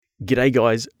G'day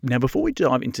guys. Now before we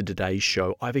dive into today's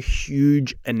show, I have a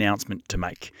huge announcement to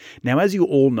make. Now as you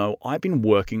all know, I've been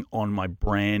working on my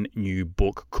brand new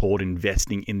book called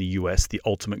Investing in the US, The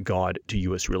Ultimate Guide to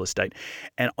US Real Estate.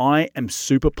 And I am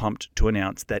super pumped to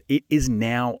announce that it is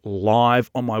now live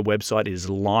on my website. It is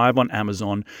live on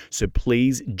Amazon. So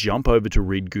please jump over to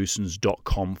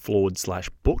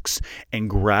reedgoosens.com/books and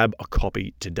grab a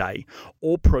copy today.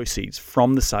 All proceeds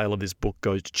from the sale of this book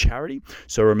goes to charity.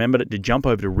 So remember to jump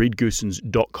over to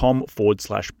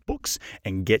reedgoosens.com/books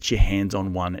and get your hands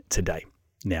on one today.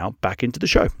 Now back into the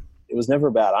show. It was never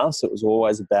about us. It was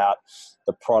always about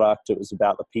the product. It was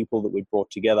about the people that we brought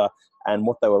together. And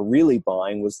what they were really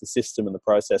buying was the system and the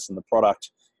process and the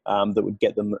product that would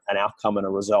get them an outcome and a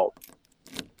result.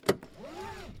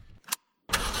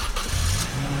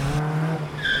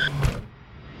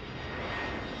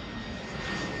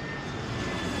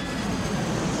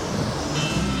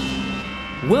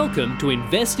 Welcome to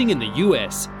Investing in the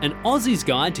US, an Aussie's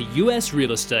Guide to US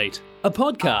Real Estate, a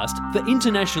podcast for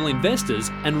international investors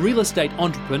and real estate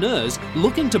entrepreneurs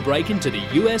looking to break into the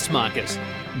US market.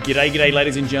 G'day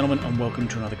ladies and gentlemen, and welcome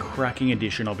to another cracking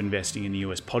edition of Investing in the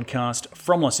US podcast.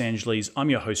 From Los Angeles, I'm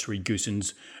your host Reed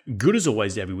Goosens. Good as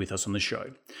always to have you with us on the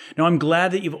show. Now I'm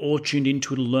glad that you've all tuned in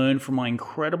to learn from my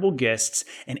incredible guests,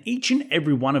 and each and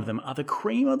every one of them are the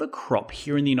cream of the crop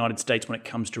here in the United States when it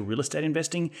comes to real estate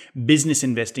investing, business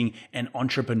investing, and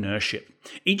entrepreneurship.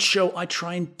 Each show I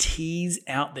try and tease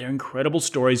out their incredible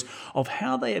stories of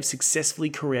how they have successfully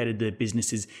created their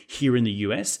businesses here in the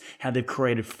US, how they've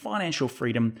created financial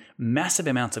freedom, massive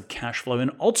amounts of cash flow,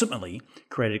 and ultimately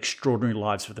created extraordinary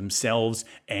lives for themselves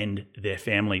and their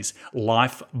families.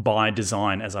 Life by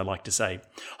design, as I like to say.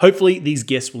 Hopefully, these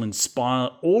guests will inspire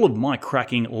all of my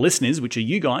cracking listeners, which are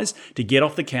you guys, to get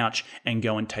off the couch and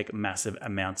go and take massive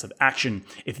amounts of action.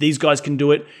 If these guys can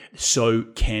do it, so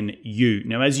can you.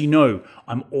 Now, as you know,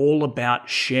 I'm all about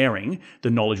sharing the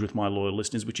knowledge with my loyal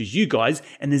listeners, which is you guys,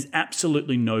 and there's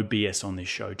absolutely no BS on this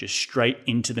show, just straight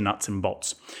into the nuts and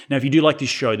bolts. Now, if you do like this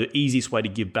show, the easiest way to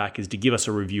give back is to give us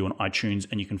a review on iTunes,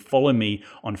 and you can follow me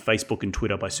on Facebook and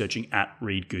Twitter by searching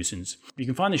 @ReedGoosens. You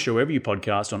can find the show wherever you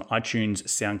podcast on iTunes,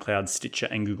 SoundCloud, Stitcher,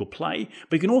 and Google Play,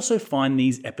 but you can also find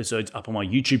these episodes up on my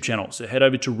YouTube channel. So head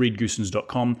over to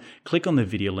reedgoosens.com, click on the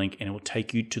video link, and it will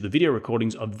take you to the video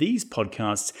recordings of these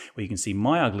podcasts where you can see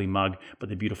my ugly mug, but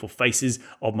the beautiful faces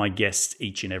of my guests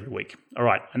each and every week. All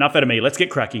right, enough out of me. Let's get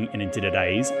cracking and into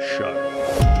today's show.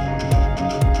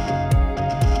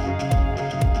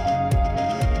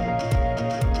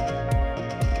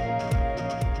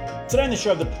 Today on the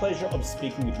show, I have the pleasure of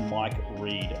speaking with Mike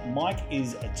Reed. Mike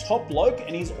is a top bloke,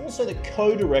 and he's also the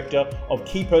co-director of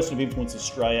Key Person of Influence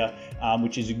Australia,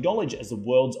 which is acknowledged as the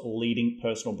world's leading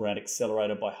personal brand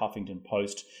accelerator by Huffington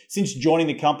Post. Since joining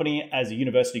the company as a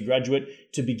university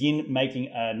graduate to begin making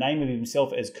a name of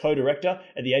himself as co-director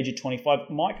at the age of 25,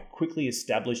 Mike quickly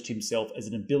established himself as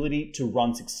an ability to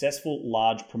run successful,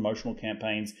 large promotional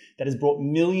campaigns that has brought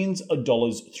millions of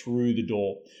dollars through the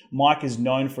door. Mike is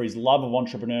known for his love of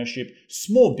entrepreneurship,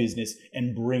 small business,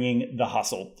 and bringing the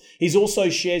hustle. He also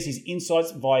shares his insights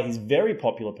via his very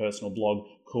popular personal blog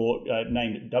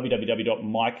named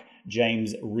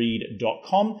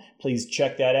www.mikejamesreed.com. Please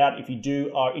check that out if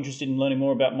you are interested in learning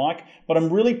more about Mike. But I'm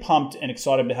really pumped and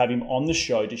excited to have him on the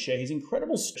show to share his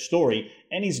incredible story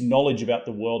and his knowledge about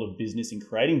the world of business and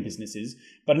creating businesses.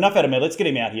 But enough out of me. Let's get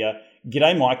him out here.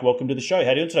 G'day, Mike. Welcome to the show. How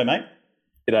are you doing today, mate?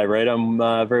 G'day, Reed. I'm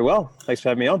very well. Thanks for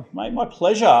having me on. Mate, my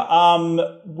pleasure.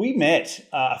 We met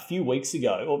a few weeks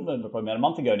ago, or probably about a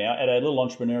month ago now, at a little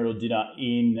entrepreneurial dinner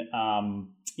in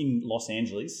Los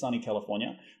Angeles, sunny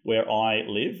California, where I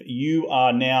live. You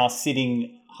are now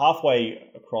sitting halfway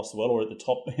across the world, or at the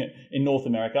top in North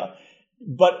America.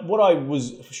 But what I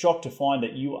was shocked to find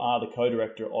that you are the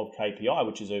co-director of KPI,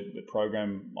 which is a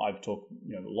program I've talked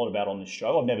a lot about on this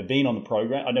show. I've never been in the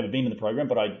program,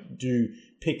 but I do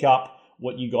pick up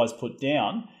what you guys put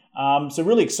down. So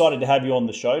really excited to have you on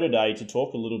the show today to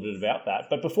talk a little bit about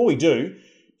that. But before we do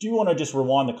you want to just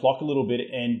rewind the clock a little bit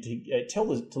and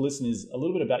tell to listeners a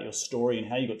little bit about your story and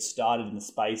how you got started in the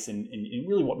space and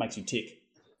really what makes you tick?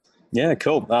 Yeah,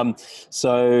 cool.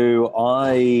 So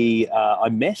I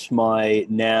met my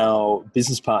now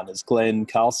business partners, Glenn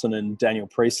Carlson and Daniel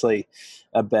Priestley,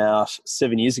 about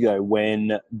 7 years ago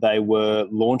when they were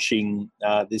launching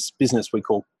this business we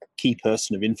call Key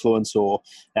Person of Influence, or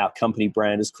our company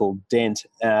brand is called Dent.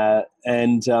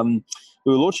 And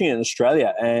we were launching it in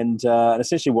Australia. And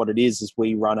essentially what it is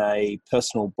we run a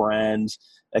personal brand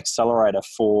accelerator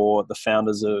for the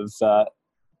founders of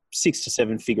 6 to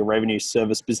 7 figure revenue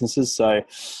service businesses. So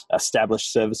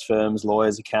established service firms,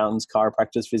 lawyers, accountants,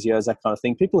 chiropractors, physios, that kind of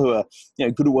thing. People who are,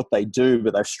 good at what they do,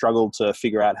 but they've struggled to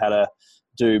figure out how to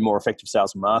do more effective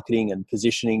sales and marketing and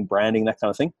positioning, branding, that kind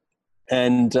of thing.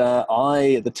 And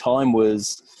I, at the time,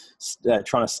 was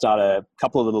trying to start a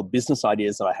couple of little business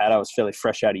ideas that I had. I was fairly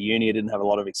fresh out of uni. I didn't have a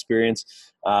lot of experience,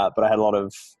 but I had a lot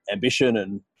of ambition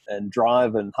and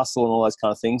drive and hustle and all those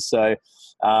kind of things. So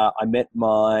I met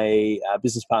my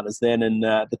business partners then. And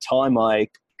at the time, I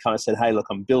kind of said, hey, look,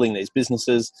 I'm building these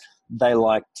businesses. They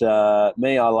liked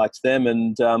me. I liked them.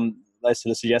 And they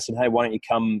sort of suggested, hey, why don't you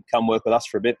come work with us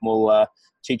for a bit, and we'll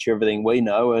teach you everything we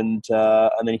know, and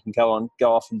then you can go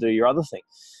off and do your other thing.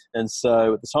 And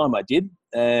so at the time I did,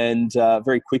 and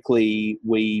very quickly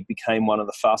we became one of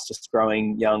the fastest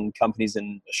growing young companies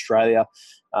in Australia.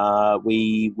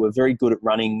 We were very good at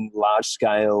running large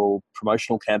scale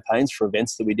promotional campaigns for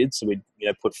events that we did. So we'd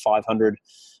put 500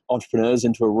 entrepreneurs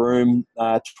into a room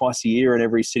twice a year in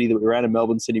every city that we were in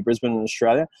Melbourne, Sydney, Brisbane, and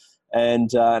Australia. And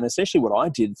essentially what I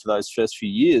did for those first few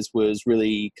years was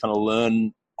really kind of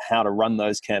learn how to run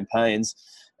those campaigns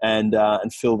and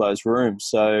fill those rooms.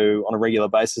 So on a regular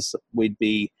basis, we'd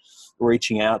be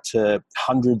reaching out to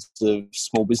hundreds of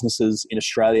small businesses in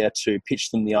Australia to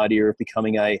pitch them the idea of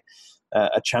becoming a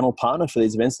channel partner for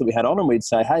these events that we had on. And we'd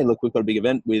say, hey, look, we've got a big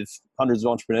event with hundreds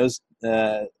of entrepreneurs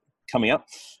coming up.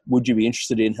 Would you be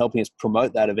interested in helping us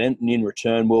promote that event? And in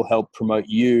return, we'll help promote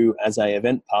you as a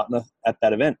event partner at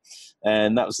that event.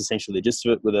 And that was essentially the gist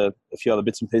of it, with a few other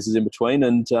bits and pieces in between.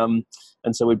 And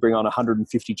so we'd bring on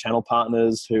 150 channel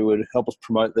partners who would help us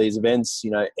promote these events.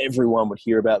 Everyone would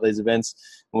hear about these events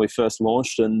when we first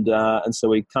launched. And so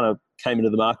we kind of came into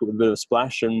the market with a bit of a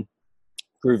splash and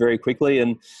grew very quickly.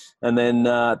 And then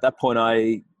at that point,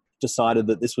 I decided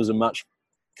that this was a much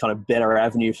kind of better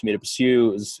avenue for me to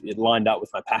pursue. It lined up with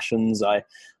my passions. I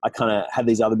kind of had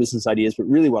these other business ideas, but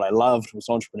really what I loved was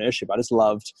entrepreneurship. I just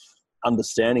loved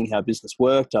understanding how business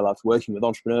worked. I loved working with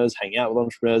entrepreneurs, hanging out with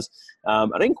entrepreneurs. I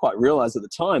didn't quite realize at the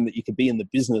time that you could be in the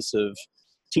business of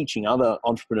teaching other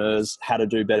entrepreneurs how to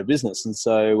do better business. And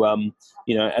so,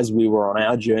 as we were on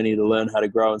our journey to learn how to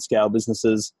grow and scale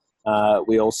businesses,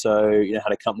 we also,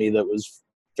 had a company that was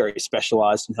very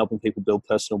specialized in helping people build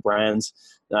personal brands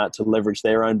to leverage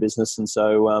their own business. And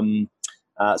so, I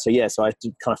kind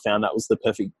of found that was the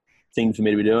perfect thing for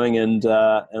me to be doing. And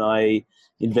I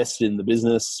invested in the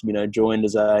business, joined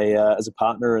as a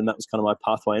partner, and that was kind of my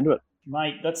pathway into it.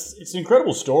 Mate, it's an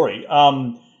incredible story.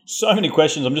 So many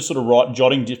questions. I'm just sort of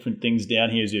jotting different things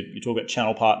down here as you talk about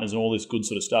channel partners and all this good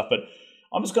sort of stuff. But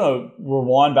I'm just going to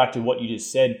rewind back to what you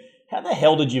just said. How the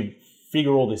hell did you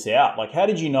figure all this out? Like, how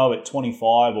did you know at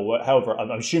 25 or however,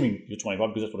 I'm assuming you're 25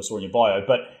 because that's what I saw in your bio,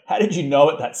 but how did you know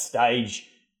at that stage,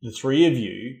 the three of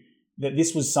you, that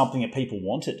this was something that people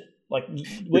wanted? Like,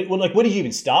 where did you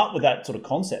even start with that sort of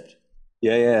concept?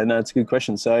 Yeah, no, it's a good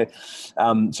question. So,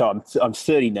 I'm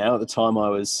 30 now. At the time, I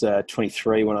was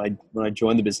 23 when I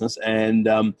joined the business, and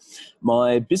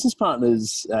my business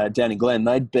partners, Dan and Glenn,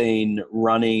 they'd been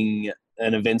running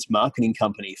an events marketing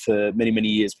company for many, many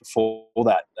years before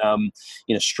that.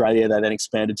 In Australia, they then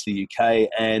expanded to the UK,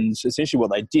 and essentially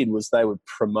what they did was they would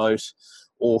promote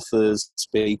authors,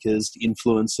 speakers,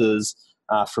 influencers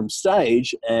from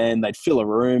stage, and they'd fill a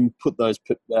room, put those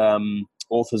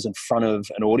authors in front of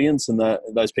an audience, and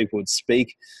those people would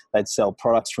speak. They'd sell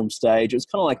products from stage. It was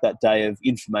kind of like that day of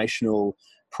informational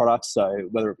products, so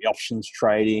whether it be options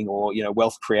trading or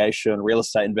wealth creation, real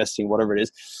estate investing, whatever it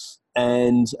is.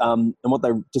 And what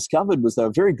they discovered was they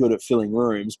were very good at filling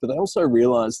rooms, but they also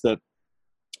realized that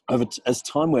as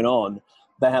time went on,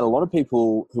 they had a lot of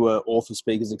people who are author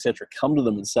speakers, etc., come to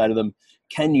them and say to them,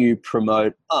 can you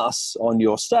promote us on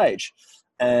your stage?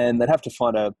 And they'd have to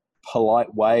find a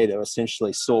polite way to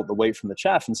essentially sort the wheat from the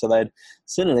chaff. And so they'd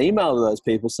send an email to those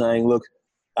people saying, look,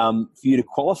 for you to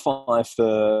qualify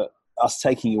for us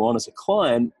taking you on as a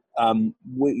client,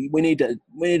 we need to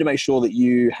make sure that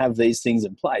you have these things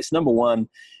in place. Number one,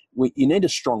 you need a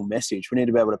strong message. We need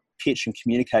to be able to pitch and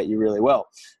communicate you really well.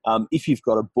 If you've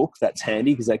got a book, that's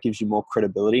handy because that gives you more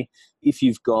credibility. If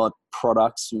you've got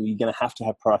products, you're going to have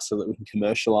products so that we can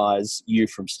commercialize you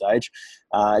from stage.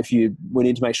 We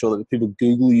need to make sure that if people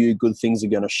Google you, good things are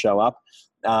going to show up.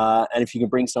 And if you can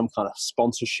bring some kind of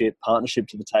sponsorship, partnership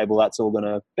to the table, that's all going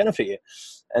to benefit you.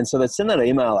 And so they'd send that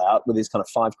email out with these kind of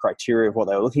 5 criteria of what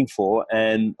they were looking for.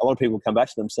 And a lot of people come back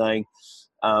to them saying,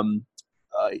 I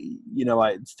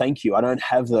thank you. I don't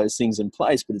have those things in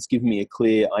place, but it's given me a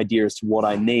clear idea as to what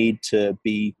I need to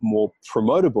be more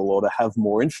promotable or to have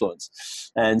more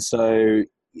influence. And so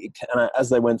as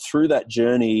they went through that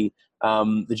journey,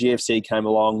 The GFC came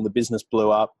along, the business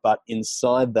blew up, but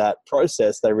inside that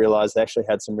process, they realized they actually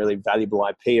had some really valuable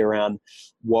IP around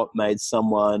what made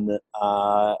someone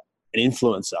an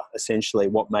influencer, essentially,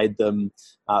 what made them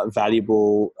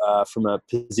valuable from a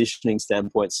positioning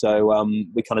standpoint. So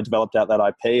we kind of developed out that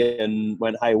IP and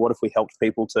went, hey, what if we helped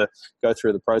people to go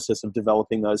through the process of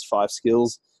developing those 5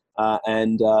 skills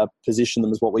and position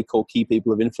them as what we call key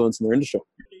people of influence in their industry.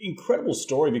 Incredible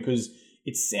story, because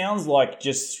it sounds like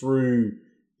just through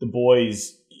the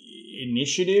boys'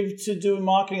 initiative to do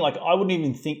marketing, like I wouldn't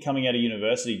even think coming out of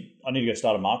university, I need to go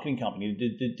start a marketing company.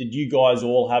 Did you guys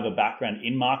all have a background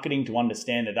in marketing to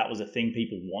understand that was a thing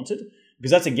people wanted?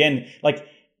 Because that's, again, like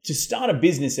to start a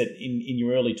business in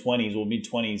your early 20s or mid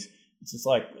 20s, it's just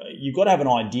like you've got to have an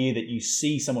idea that you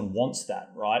see someone wants that,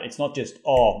 right? It's not just,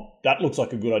 oh, that looks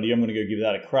like a good idea, I'm going to go give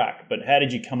that a crack. But how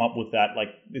did you come up with that? Like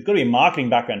there's got to be a marketing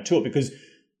background to it, because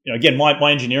again,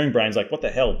 my engineering brain's like, what the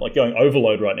hell? Like going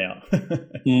overload right now.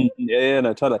 Yeah,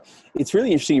 no, totally. It's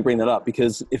really interesting you bring that up,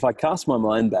 because if I cast my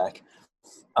mind back,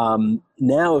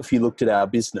 now if you looked at our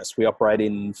business, we operate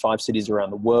in 5 cities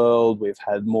around the world. We've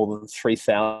had more than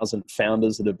 3,000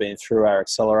 founders that have been through our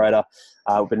accelerator.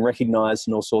 We've been recognized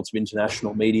in all sorts of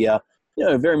international media.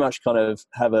 Very much kind of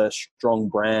have a strong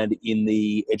brand in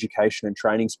the education and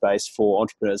training space for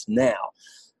entrepreneurs now.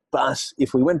 But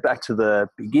if we went back to the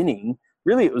beginning,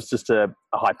 really, it was just a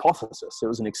hypothesis. It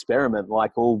was an experiment,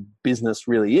 like all business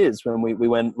really is. When we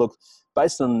went, look,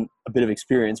 based on a bit of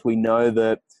experience, we know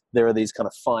that there are these kind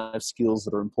of 5 skills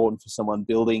that are important for someone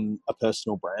building a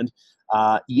personal brand.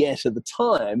 Yet at the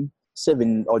time,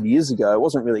 7 odd years ago, it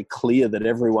wasn't really clear that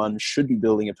everyone should be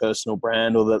building a personal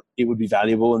brand or that it would be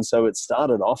valuable. And so it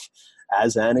started off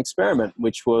as an experiment,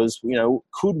 which was,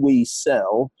 could we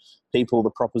sell people the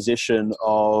proposition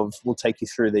of, we'll take you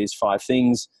through these 5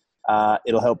 things,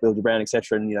 it'll help build your brand,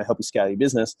 etc., and help you scale your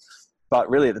business. But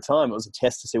really, at the time, it was a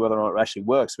test to see whether or not it actually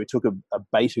works. We took a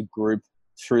beta group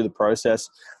through the process.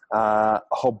 A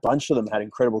whole bunch of them had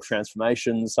incredible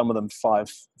transformations. Some of them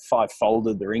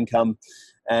five-folded their income,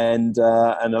 and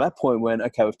at that point, when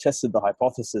okay, we've tested the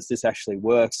hypothesis, this actually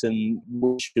works, and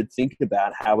we should think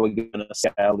about how we're going to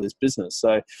scale this business.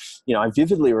 So, I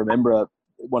vividly remember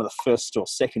one of the first or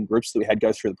second groups that we had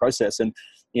go through the process, and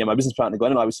my business partner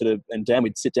Glenn and I and Dan,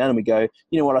 we'd sit down and we go,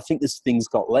 what, I think this thing's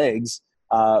got legs.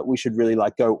 We should really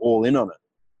go all in on it.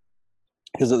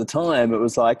 Because at the time it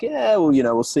was like, yeah, well,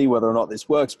 we'll see whether or not this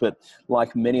works. But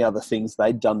like many other things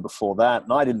they'd done before that,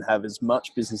 and I didn't have as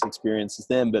much business experience as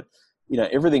them, but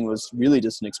everything was really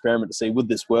just an experiment to see would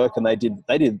this work. And they did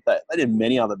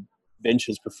many other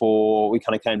ventures before we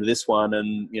kind of came to this one,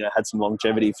 and had some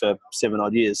longevity for 7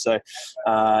 odd years. So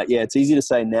it's easy to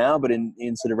say now, but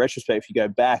in sort of retrospect, if you go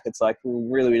back, it's like, well,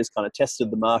 really we just kind of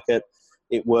tested the market,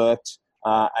 it worked,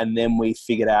 and then we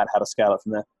figured out how to scale it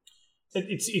from there.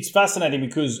 It's fascinating,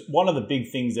 because one of the big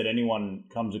things that anyone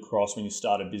comes across when you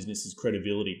start a business is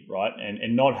credibility, right?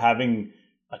 And not having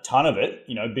a ton of it,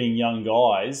 being young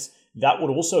guys, that would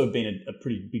also have been a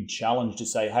pretty big challenge to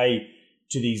say, hey,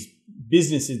 to these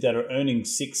businesses that are earning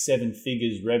 6-7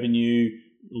 figures revenue,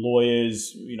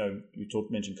 lawyers,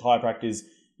 mentioned chiropractors.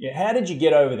 How did you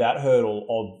get over that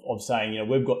hurdle of saying,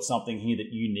 we've got something here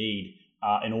that you need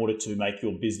in order to make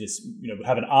your business,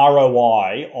 have an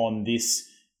ROI on this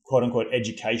quote unquote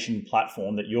education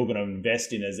platform that you're going to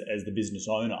invest in as the business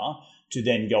owner to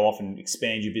then go off and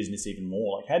expand your business even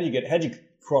more? Like, how'd you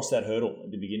cross that hurdle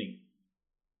at the beginning?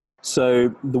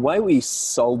 So the way we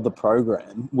sold the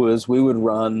program was we would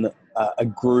run a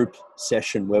group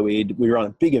session where we'd run a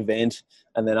big event,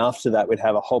 and then after that we'd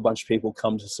have a whole bunch of people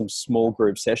come to some small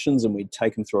group sessions, and we'd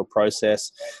take them through a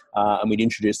process, and we'd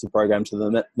introduce the program to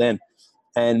them then.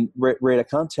 And Reed, I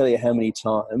can't tell you how many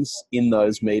times in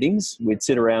those meetings we'd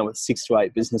sit around with 6 to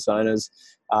 8 business owners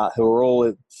who are all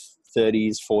at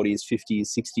 30s, 40s,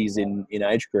 50s, 60s in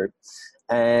age group.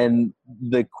 And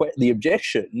the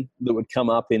objection that would come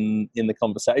up in the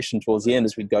conversation towards the end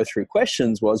as we'd go through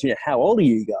questions was, how old are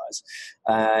you guys?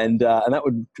 And that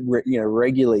would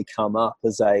regularly come up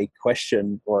as a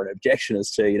question or an objection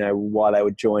as to why they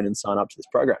would join and sign up to this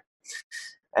program.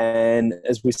 And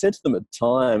as we said to them at the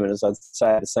time, and as I'd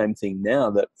say the same thing now,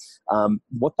 that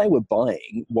what they were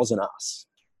buying wasn't us.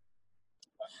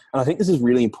 And I think this is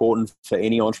really important for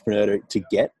any entrepreneur to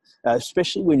get,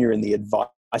 especially when you're in the advice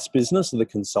business or the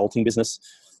consulting business.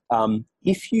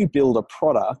 If you build a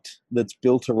product that's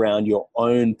built around your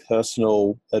own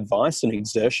personal advice and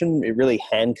exertion, it really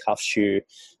handcuffs you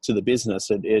to the business.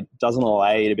 It doesn't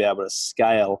allow you to be able to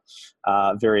scale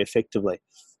very effectively.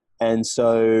 And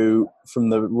so from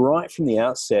the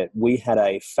outset, we had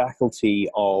a faculty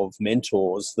of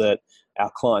mentors that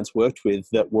our clients worked with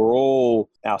that were all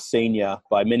our senior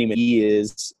by many, many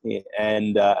years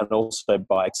and also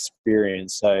by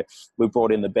experience. So we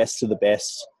brought in the best of the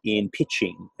best in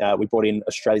pitching. We brought in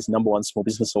Australia's #1 small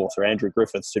business author, Andrew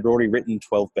Griffiths, who'd already written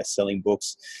 12 best-selling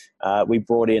books. We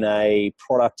brought in a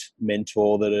product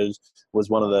mentor that was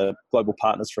one of the global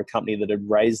partners for a company that had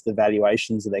raised the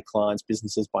valuations of their clients'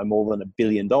 businesses by more than $1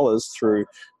 billion through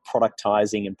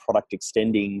productizing and product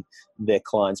extending their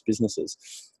clients' businesses.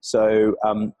 So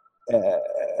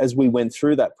as we went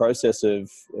through that process of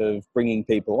bringing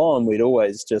people on, we'd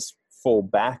always just fall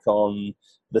back on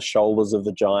the shoulders of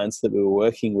the giants that we were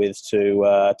working with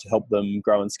to help them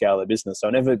grow and scale their business. So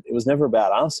it was never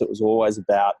about us. It was always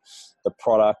about the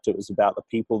product. It was about the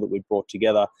people that we brought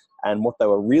together. And what they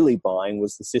were really buying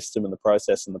was the system and the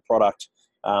process and the product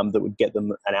that would get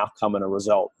them an outcome and a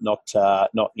result, not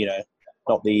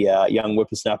the young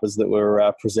whippersnappers that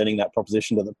were presenting that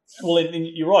proposition to them. Well,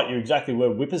 you're right. You're exactly where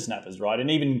whippersnappers, right? And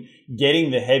even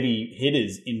getting the heavy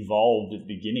hitters involved at the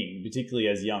beginning, particularly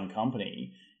as a young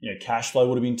company, cash flow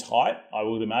would have been tight, I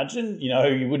would imagine.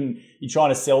 You're trying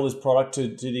to sell this product to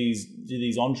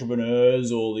these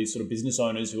entrepreneurs or these sort of business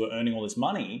owners who are earning all this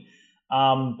money.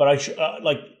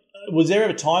 Was there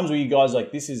ever times where you guys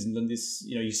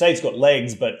you say it's got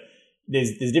legs, but there's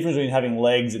a difference between having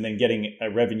legs and then getting a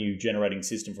revenue generating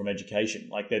system from education.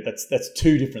 Like that's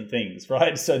two different things,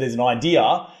 right? So there's an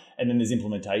idea and then there's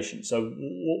implementation. So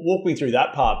walk me through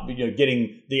that part,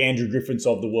 getting the Andrew Griffiths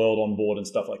of the world on board and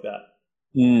stuff like that.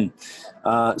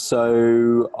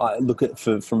 So I look at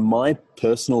from my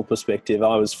personal perspective,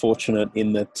 I was fortunate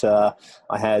in that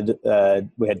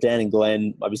we had Dan and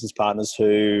Glenn, my business partners,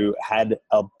 who had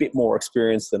a bit more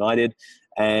experience than I did.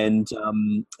 And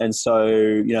so,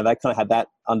 they kind of had that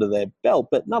under their belt,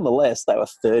 but nonetheless, they were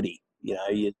 30,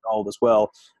 years old as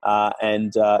well.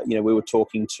 We were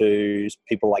talking to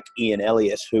people like Ian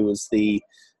Elliott, who was the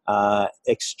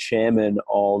ex-chairman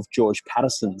of George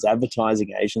Patterson's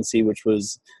advertising agency, which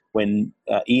was when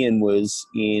Ian was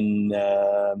in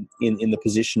the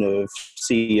position of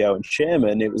CEO and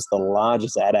chairman. It was the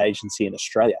largest ad agency in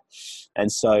Australia. And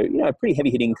so, pretty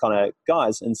heavy hitting kind of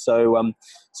guys. And so,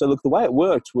 look, the way it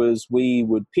worked was we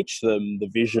would pitch them the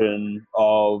vision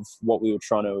of what we were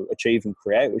trying to achieve and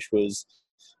create, which was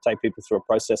take people through a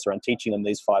process around teaching them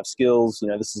these 5 skills.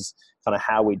 This is kind of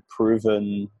how we'd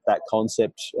proven that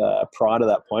concept prior to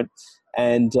that point.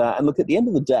 And look, at the end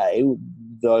of the day,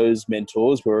 those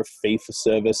mentors were a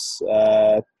fee-for-service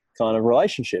kind of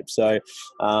relationship. So,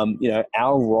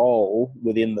 our role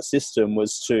within the system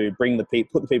was to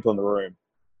put the people in the room.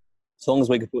 As long as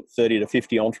we could put 30 to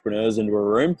 50 entrepreneurs into a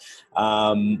room,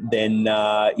 then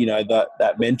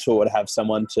that mentor would have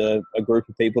a group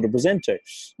of people to present to.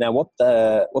 Now, what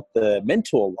the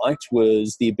mentor liked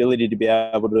was the ability to be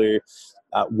able to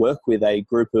work with a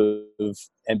group of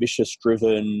ambitious,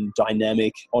 driven,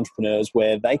 dynamic entrepreneurs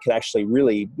where they could actually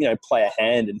really, play a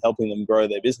hand in helping them grow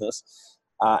their business.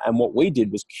 And what we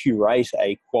did was curate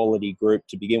a quality group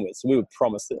to begin with. So we would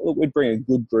promise that we'd bring a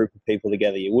good group of people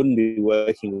together. You wouldn't be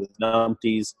working with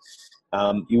numpties.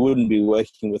 You wouldn't be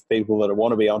working with people that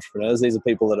want to be entrepreneurs. These are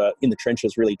people that are in the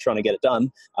trenches really trying to get it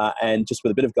done. And just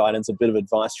with a bit of guidance, a bit of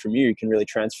advice from you can really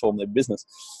transform their business.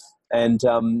 And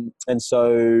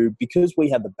so because we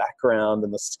had the background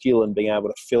and the skill in being able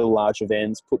to fill large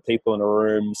events, put people in a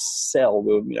room, sell,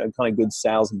 we were kind of good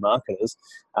sales and marketers,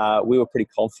 we were pretty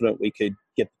confident we could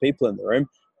get the people in the room.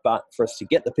 But for us to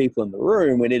get the people in the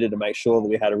room, we needed to make sure that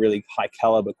we had a really high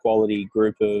caliber quality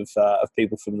group of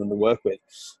people for them to work with.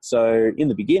 So in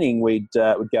the beginning, we'd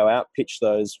go out, pitch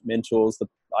those mentors the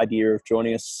idea of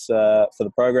joining us for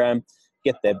the program,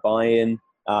 get their buy-in.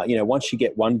 Once you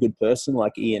get one good person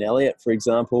like Ian Elliott, for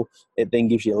example, it then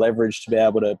gives you leverage to be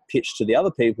able to pitch to the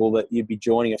other people that you'd be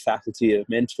joining a faculty of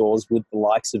mentors with the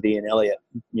likes of Ian Elliott,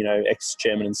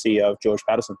 ex-chairman and CEO of George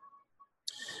Patterson.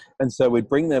 And so we'd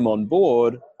bring them on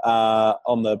board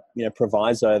on the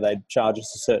proviso they'd charge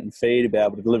us a certain fee to be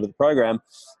able to deliver the program,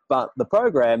 but the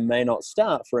program may not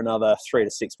start for another 3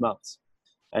 to 6 months.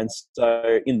 And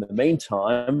so in the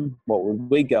meantime, what would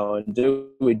we go and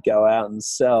do? We'd go out and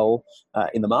sell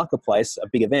in the marketplace a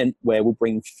big event where we'll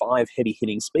bring 5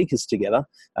 heavy-hitting speakers together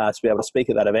to be able to speak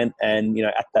at that event. And,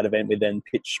 at that event, we then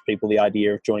pitch people the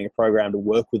idea of joining a program to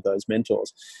work with those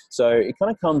mentors. So it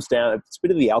kind of comes down, it's a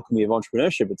bit of the alchemy of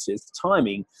entrepreneurship. It's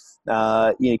timing.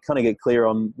 You kind of get clear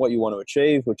on what you want to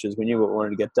achieve, which is we knew what we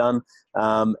wanted to get done.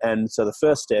 And so the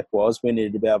first step was we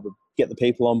needed to be able to get the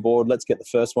people on board. Let's get the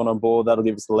first one on board. That'll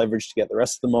give us the leverage to get the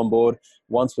rest of them on board.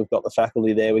 Once we've got the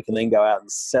faculty there, we can then go out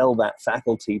and sell that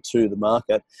faculty to the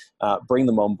market, bring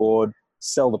them on board,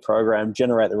 sell the program,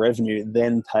 generate the revenue,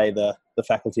 then pay the the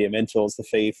faculty of mentors, the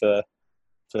fee for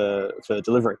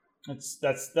delivery.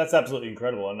 That's absolutely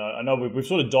incredible. I know we've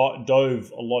sort of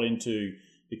dove a lot into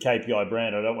the KPI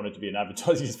brand. I don't want it to be an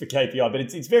advertising just for KPI, but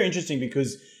it's very interesting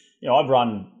because I've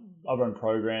run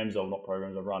programs, or not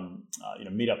programs. I've run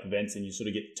meetup events, and you sort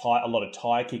of get a lot of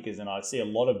tire kickers, and I see a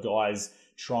lot of guys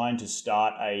trying to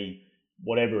start a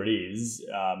whatever it is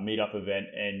meetup event,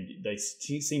 and they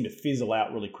seem to fizzle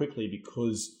out really quickly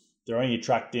because they're only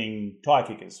attracting tire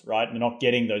kickers, right? And they're not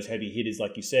getting those heavy hitters,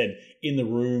 like you said, in the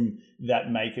room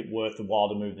that make it worth the while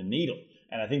to move the needle.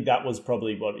 And I think that was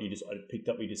probably what I picked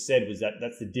up what you just said, was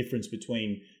that's the difference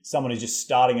between someone who's just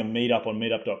starting a meetup on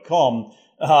meetup.com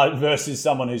versus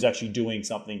someone who's actually doing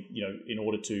something, in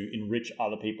order to enrich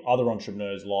other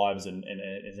entrepreneurs' lives and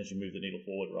essentially move the needle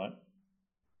forward, right?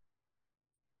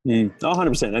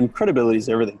 100%. And credibility is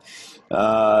everything.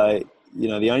 The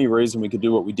only reason we could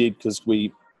do what we did because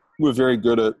we're very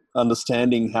good at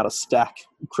understanding how to stack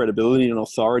credibility and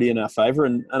authority in our favor.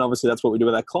 And obviously that's what we do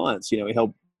with our clients. We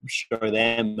help show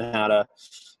them how to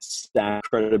stack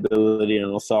credibility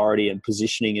and authority and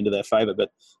positioning into their favor.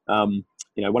 But, one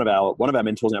of our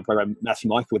mentors in our program, Matthew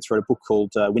Michowitz, wrote a book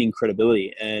called Winning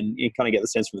Credibility. And you kind of get the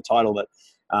sense from the title that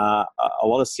a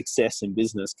lot of success in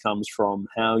business comes from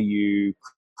how you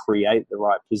create the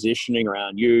right positioning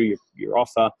around you, your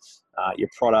offer, your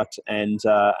product, and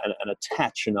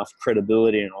attach enough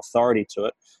credibility and authority to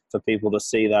it for people to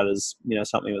see that as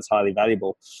something that's highly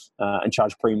valuable and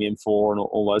charge premium for, and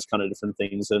all those kind of different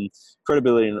things. And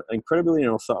credibility and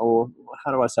authority, or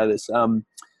how do I say this?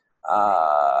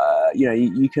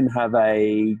 You can have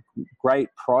a great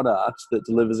product that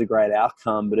delivers a great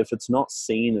outcome, but if it's not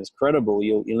seen as credible,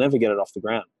 you'll never get it off the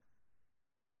ground.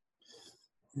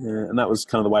 And that was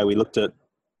kind of the way we looked at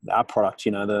our product.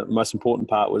 The most important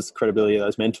part was the credibility of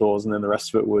those mentors, and then the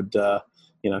rest of it would,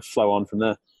 flow on from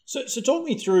there. So talk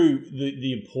me through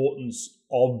the importance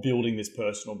of building this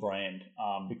personal brand,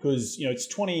 because, it's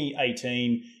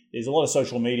 2018. There's a lot of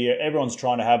social media. Everyone's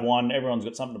trying to have one. Everyone's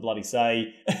got something to bloody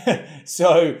say.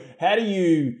 So how do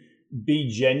you be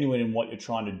genuine in what you're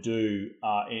trying to do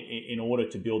in order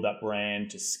to build that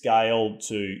brand, to scale,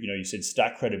 to, you said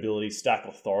stack credibility, stack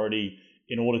authority,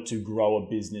 in order to grow a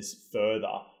business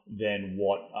further than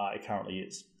what it currently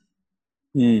is?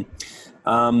 The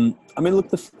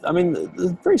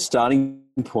very starting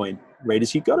point, Reed,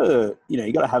 is you got to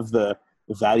have the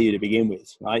value to begin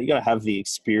with, right? You got to have the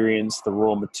experience, the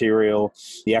raw material,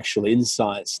 the actual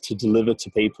insights to deliver to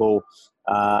people,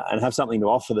 and have something to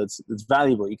offer that's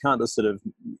valuable. You can't just sort of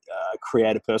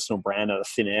create a personal brand out of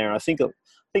thin air. I think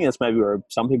that's maybe where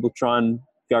some people try and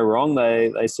go wrong.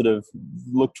 They sort of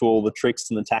look to all the tricks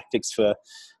and the tactics for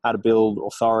how to build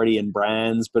authority and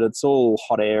brands, but it's all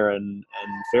hot air and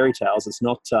fairy tales. It's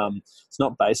not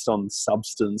based on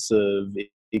substance of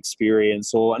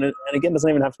experience, and again, it doesn't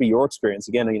even have to be your experience.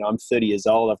 Again, I'm 30 years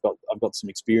old. I've got some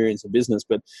experience in business,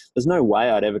 but there's no way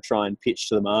I'd ever try and pitch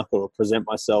to the market or present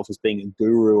myself as being a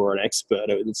guru or an expert.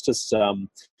 It's just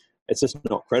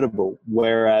not credible.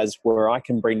 Whereas where I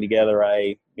can bring together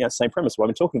same premise, what I've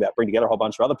been talking about, bring together a whole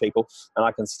bunch of other people, and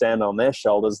I can stand on their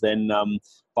shoulders, then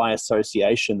by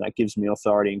association, that gives me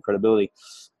authority and credibility.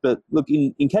 But look,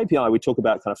 in KPI, we talk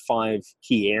about kind of 5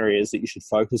 key areas that you should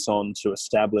focus on to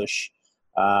establish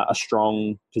a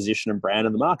strong position and brand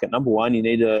in the market. Number one, you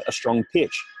need a strong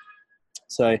pitch.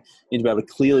 So you need to be able to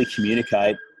clearly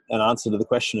communicate an answer to the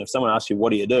question. If someone asks you,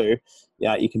 what do you do?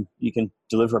 Yeah, you can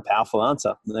deliver a powerful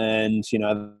answer. And,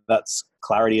 that's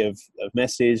clarity of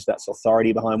message, that's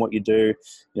authority behind what you do,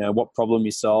 what problem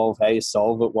you solve, how you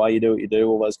solve it, why you do what you do,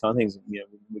 all those kind of things.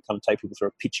 We kind of take people through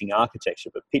a pitching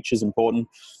architecture, but pitch is important.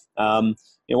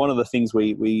 One of the things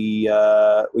we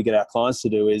get our clients to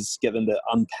do is get them to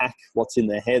unpack what's in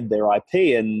their head, their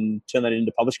IP, and turn that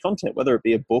into published content, whether it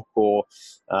be a book or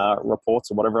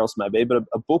reports or whatever else it may be. But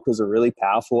a book is a really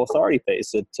powerful authority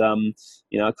piece. It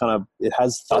it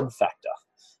has thud factor.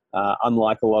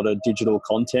 Unlike a lot of digital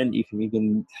content, you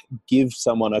can give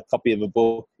someone a copy of a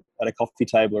book at a coffee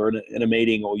table or in a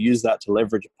meeting, or use that to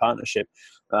leverage a partnership.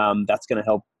 That's going to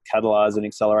help catalyze and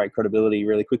accelerate credibility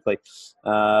really quickly.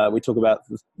 We talk about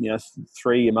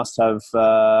 3. You must have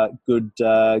good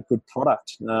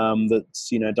product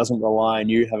that doesn't rely on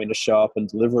you having to show up and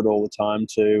deliver it all the time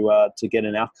to get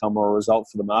an outcome or a result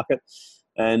for the market.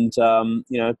 And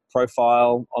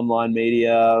profile, online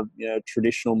media,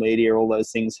 traditional media, all those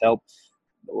things help.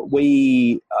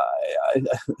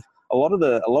 A lot of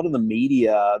the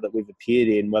media that we've appeared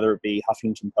in, whether it be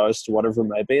Huffington Post or whatever it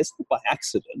may be, it's not by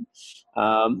accident.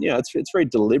 It's very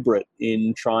deliberate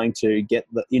in trying to get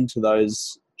into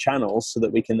those channels so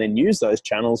that we can then use those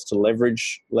channels to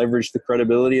leverage the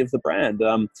credibility of the brand.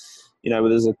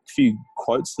 there's a few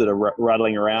quotes that are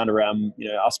rattling around,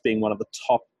 us being one of the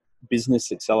top business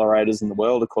accelerators in the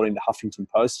world, according to Huffington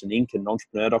Post and Inc. and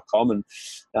Entrepreneur.com.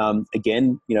 And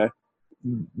again,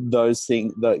 those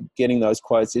things, getting those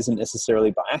quotes isn't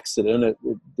necessarily by accident.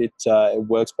 It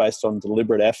works based on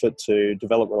deliberate effort to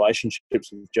develop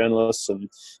relationships with journalists and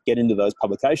get into those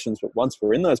publications. But once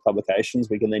we're in those publications,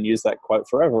 we can then use that quote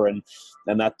forever, and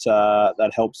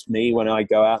that helps me when I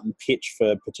go out and pitch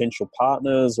for potential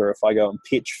partners, or if I go and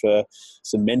pitch for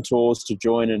some mentors to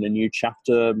join in a new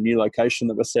chapter, new location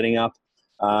that we're setting up.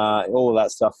 All of that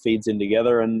stuff feeds in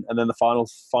together, and then the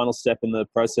final step in the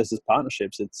process is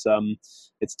partnerships.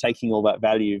 It's taking all that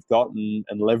value you've got and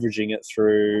leveraging it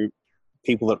through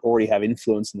people that already have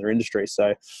influence in their industry.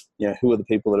 So, who are the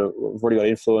people that have already got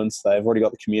influence? They've already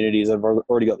got the communities. They've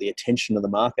already got the attention of the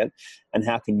market. And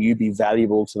how can you be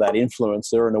valuable to that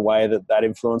influencer in a way that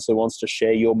influencer wants to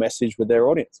share your message with their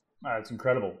audience? Oh, it's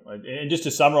incredible. And just to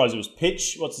summarize, it was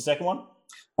pitch. What's the second one?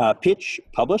 Pitch,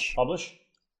 publish,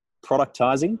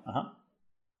 productizing,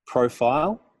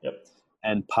 profile,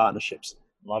 and partnerships.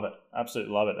 Love it.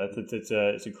 Absolutely love it. It's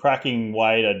a cracking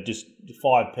way to just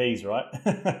 5 Ps, right?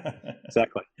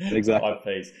 Exactly. 5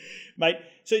 Ps. Mate,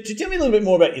 so to tell me a little bit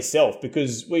more about yourself,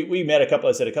 because we met a couple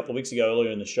of weeks ago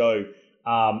earlier in the show,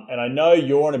 and I know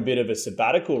you're on a bit of a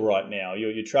sabbatical right now.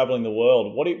 You're traveling the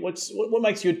world. What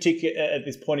makes you tick at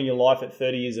this point in your life at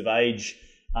 30 years of age?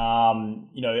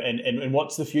 And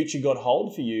what's the future got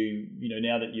hold for you,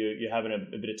 now that you're having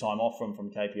a bit of time off from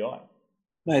KPI?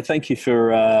 No, thank you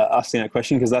for asking that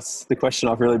question, because that's the question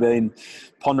I've really been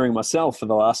pondering myself for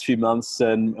the last few months,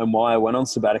 and why I went on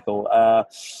sabbatical.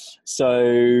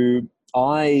 So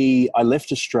I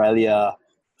left Australia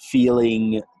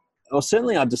feeling, or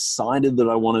certainly I decided that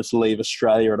I wanted to leave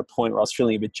Australia at a point where I was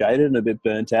feeling a bit jaded and a bit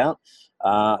burnt out.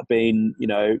 Been,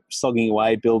 slogging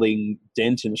away building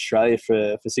Dent in Australia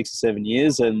for 6 or 7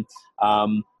 years, and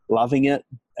loving it,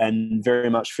 and very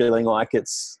much feeling like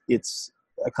it's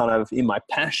a kind of in my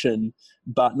passion,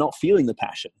 but not feeling the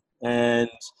passion. And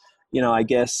I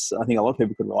guess I think a lot of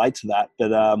people could relate to that.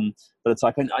 But it's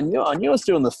like I knew I was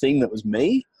doing the thing that was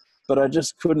me, but I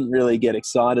just couldn't really get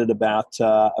excited about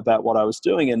what I was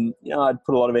doing. And I'd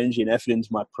put a lot of energy and effort into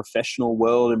my professional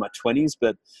world in my 20s,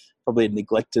 but probably had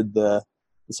neglected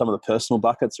some of the personal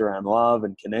buckets around love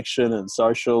and connection and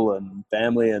social and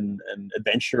family and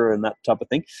adventure and that type of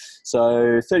thing.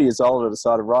 So 30 years old, I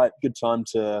decided, right, good time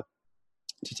to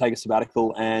take a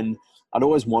sabbatical. And I'd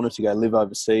always wanted to go live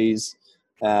overseas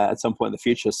at some point in the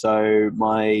future. So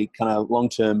my kind of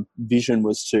long-term vision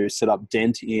was to set up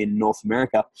Dent in North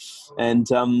America. And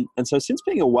so since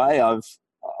being away,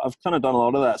 I've kind of done a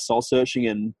lot of that soul searching,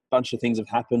 and a bunch of things have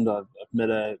happened. I've met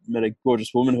a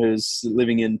gorgeous woman who's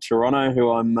living in Toronto,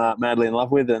 who I'm madly in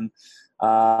love with,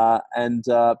 but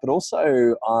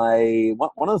also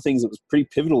one of the things that was pretty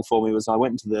pivotal for me was I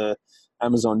went into the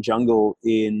Amazon jungle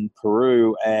in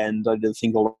Peru, and I did a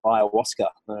thing called ayahuasca. I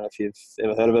don't know if you've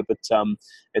ever heard of it, but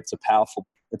it's a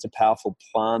powerful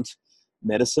plant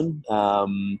medicine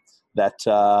that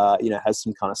has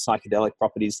some kind of psychedelic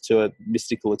properties to it,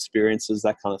 mystical experiences,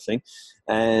 that kind of thing.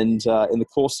 And in the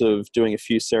course of doing a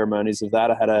few ceremonies of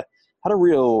that, I had a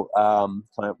real kind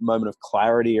of moment of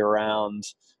clarity around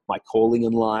my calling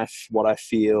in life, what I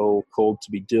feel called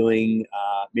to be doing,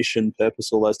 mission,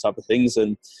 purpose, all those type of things.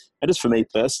 And just for me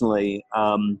personally,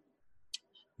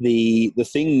 the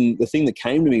thing that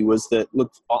came to me was that,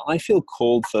 look, I feel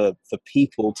called for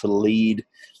people to lead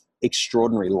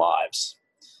extraordinary lives.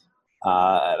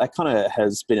 That kind of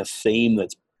has been a theme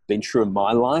that's been true in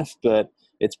my life, but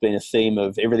it's been a theme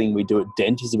of everything we do at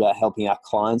Dent is about helping our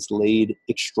clients lead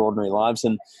extraordinary lives.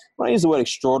 And when I use the word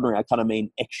extraordinary, I kind of mean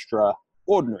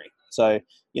extraordinary. So,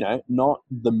 not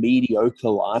the mediocre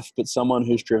life, but someone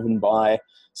who's driven by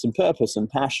some purpose and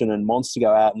passion and wants to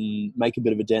go out and make a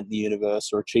bit of a dent in the universe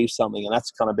or achieve something. And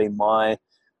that's kind of been my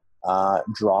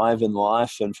drive in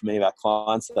life. And for many of our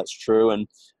clients, that's true. And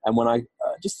when I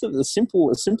just as simple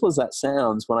as that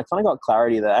sounds, when I kind of got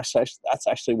clarity that that's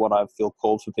actually what I feel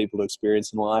called for people to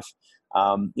experience in life.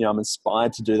 I'm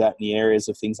inspired to do that in the areas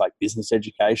of things like business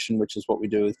education, which is what we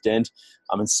do with Dent.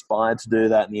 I'm inspired to do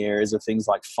that in the areas of things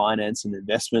like finance and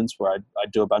investments, where I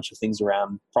do a bunch of things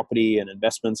around property and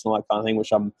investments and all that kind of thing,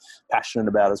 which I'm passionate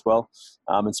about as well.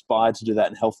 I'm inspired to do that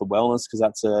in health and wellness, because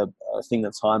that's a thing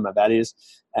that's high in my values.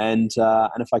 And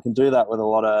if I can do that with a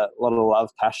lot of love,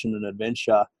 passion, and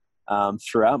adventure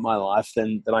throughout my life,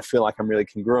 then I feel like I'm really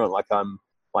congruent.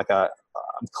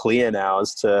 I'm clear now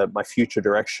as to my future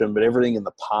direction, but everything in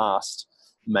the past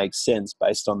makes sense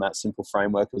based on that simple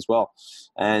framework as well.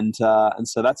 And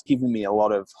so that's given me a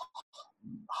lot of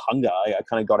hunger. I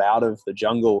kind of got out of the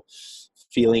jungle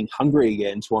feeling hungry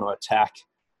again to want to attack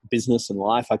business and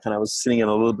life. I kind of was sitting in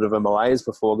a little bit of a malaise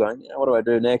before, going, what do I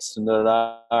do next? And and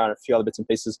a few other bits and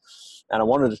pieces. And I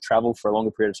wanted to travel for a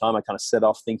longer period of time. I kind of set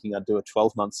off thinking I'd do a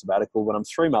 12-month sabbatical, but I'm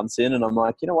 3 months in and I'm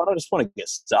like, you know what? I just want to get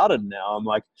started now. I'm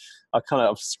like, I kind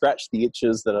of scratched the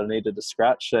itches that I needed to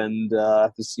scratch, and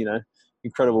this,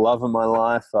 incredible love in my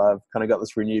life. I've kind of got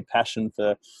this renewed passion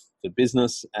for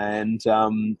business, and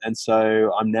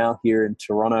so I'm now here in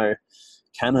Toronto,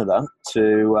 Canada,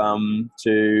 to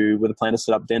with a plan to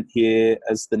set up Dent here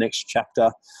as the next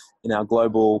chapter in our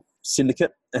global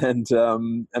syndicate, and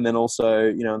then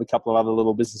also a couple of other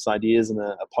little business ideas and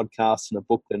a podcast and a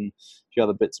book and a few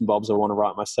other bits and bobs I want to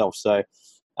write myself. So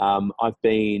I've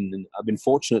been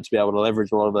fortunate to be able to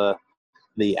leverage a lot of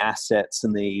the assets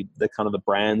and the kind of the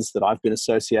brands that I've been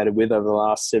associated with over the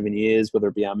last 7 years, whether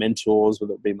it be our mentors,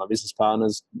 whether it be my business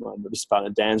partners. My business partner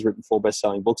Dan's written 4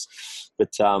 best-selling books, but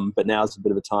now is a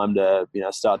bit of a time to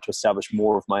start to establish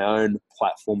more of my own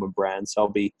platform and brand. So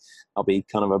I'll be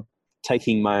kind of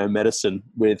taking my own medicine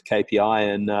with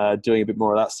KPI and doing a bit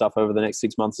more of that stuff over the next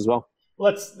 6 months as well.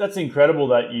 Well, that's incredible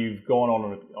that you've gone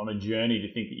on a journey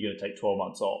to think that you're going to take 12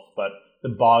 months off, but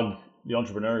the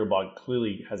entrepreneurial bug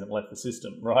clearly hasn't left the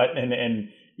system, right? And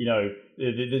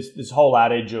there's this whole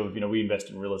adage of we invest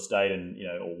in real estate and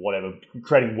or whatever,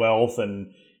 creating wealth,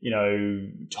 and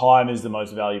time is the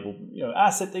most valuable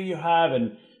asset that you have.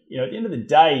 And at the end of the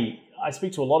day, I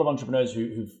speak to a lot of entrepreneurs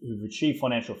who've achieved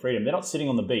financial freedom. They're not sitting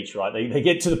on the beach, right? They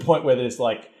get to the point where there's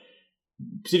like,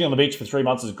 sitting on the beach for 3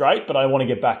 months is great, but I want to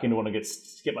get back into it and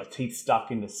get my teeth stuck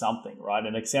into something, right?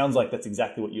 And it sounds like that's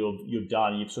exactly what you've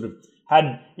done. You've sort of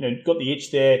had, got the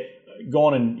itch there,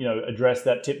 gone and, addressed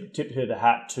that, tip the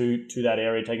hat to that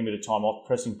area, taking a bit of time off,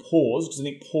 pressing pause, because I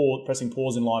think pressing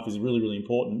pause in life is really, really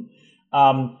important.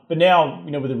 But now,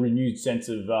 with a renewed sense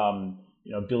of,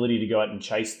 ability to go out and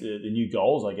chase the new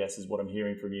goals, I guess, is what I'm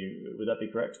hearing from you. Would that be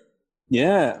correct?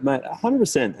 Yeah, mate,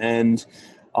 100%. And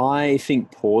I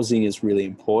think pausing is really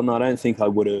important. I don't think I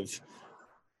would have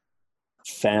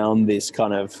found this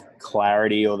kind of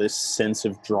clarity or this sense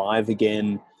of drive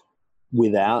again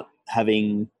without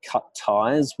having cut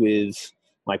ties with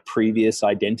my previous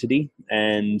identity.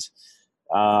 And,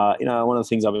 one of the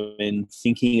things I've been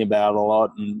thinking about a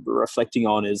lot and reflecting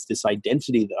on is this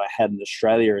identity that I had in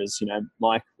Australia as,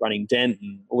 Mike running Dent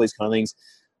and all these kind of things.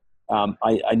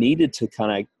 I needed to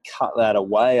kind of cut that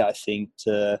away, I think,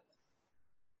 to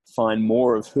find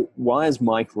more of why is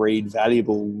Mike Reid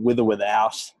valuable with or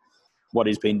without what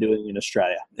he's been doing in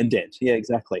Australia and Dent. Yeah,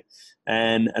 exactly.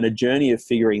 And a journey of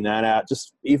figuring that out,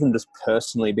 just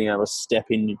personally being able to step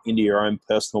into your own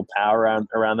personal power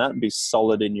around that and be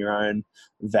solid in your own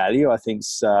value, I think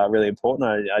is really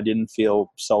important. I didn't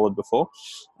feel solid before.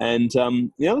 And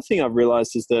the other thing I've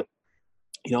realized is that,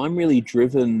 I'm really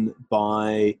driven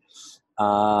by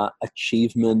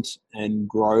achievement and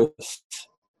growth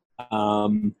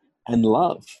and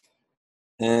love.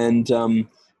 And a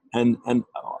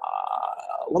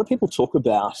lot of people talk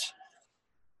about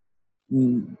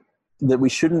that we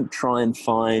shouldn't try and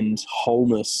find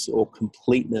wholeness or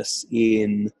completeness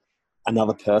in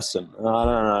another person. I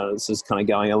don't know. This is kind of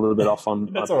going a little bit off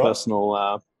on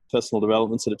personal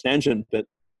developments at a tangent, but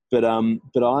I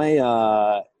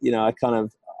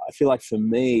feel like for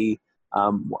me,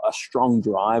 a strong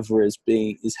driver is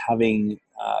having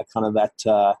kind of that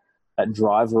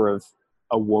driver of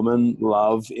a woman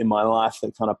love in my life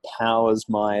that kind of powers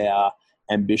my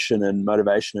ambition and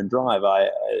motivation and drive. I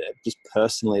just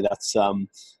personally, that's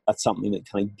something that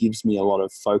kind of gives me a lot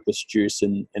of focus, juice,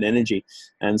 and energy.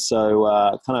 And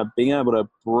so, kind of being able to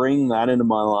bring that into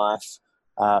my life,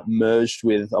 merged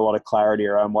with a lot of clarity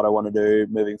around what I want to do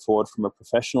moving forward from a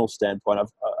professional standpoint.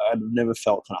 I've never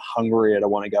felt kind of hungry to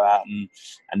want to go out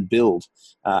and build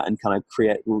and kind of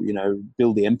create,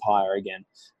 build the empire again.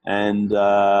 And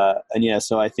yeah,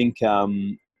 so I think not,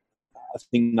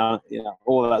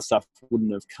 all of that stuff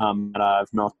wouldn't have come had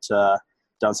I've not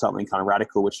done something kind of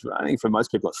radical, which I think for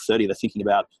most people at 30, they're thinking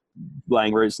about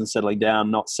laying roots and settling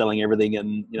down, not selling everything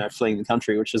and, fleeing the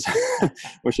country, which is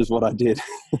what I did.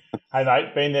 Hey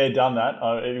mate, been there, done that.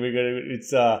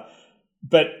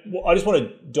 But I just want to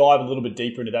dive a little bit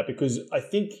deeper into that, because I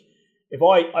think if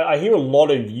I hear a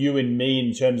lot of you and me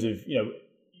in terms of,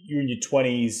 you're in your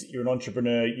 20s, you're an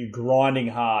entrepreneur, you're grinding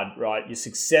hard, right? You're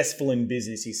successful in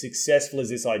business, you're successful as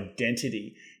this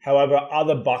identity. However,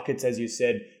 other buckets, as you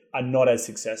said, are not as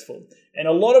successful. And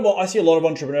I see a lot of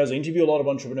entrepreneurs, I interview a lot of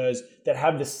entrepreneurs that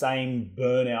have the same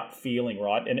burnout feeling,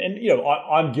 right? And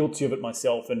I'm guilty of it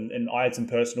myself, and I had some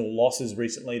personal losses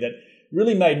recently that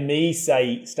really made me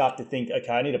start to think,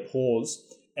 okay, I need to pause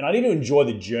and I need to enjoy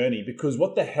the journey, because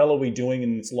what the hell are we doing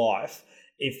in this life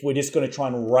if we're just going to try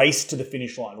and race to the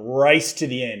finish line, race to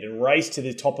the end, and race to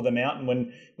the top of the mountain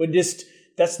when we're just,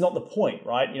 that's not the point,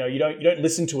 right? You don't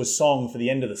listen to a song for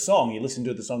the end of the song. You listen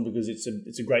to the song because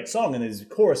it's a great song and there's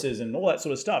choruses and all that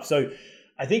sort of stuff. So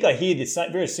I think I hear this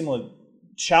very similar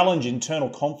challenge, internal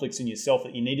conflicts in yourself,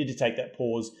 that you needed to take that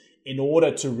pause in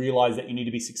order to realize that you need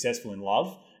to be successful in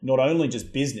love, not only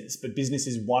just business, but business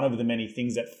is one of the many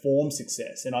things that form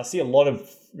success. And I see a lot of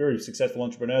very successful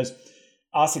entrepreneurs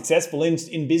are successful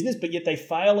in business, but yet they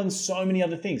fail in so many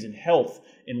other things, in health,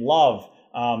 in love,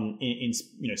 in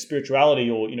spirituality,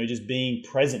 or just being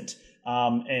present.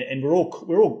 And we're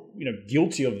all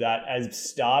guilty of that as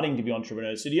starting to be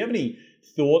entrepreneurs. So do you have any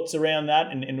thoughts around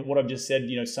that and what I've just said?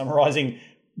 Summarizing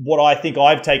what I think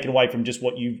I've taken away from just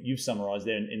what you've summarized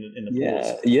there in the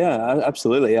pause. Yeah,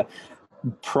 absolutely. Yeah.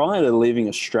 Prior to leaving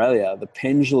Australia, the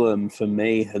pendulum for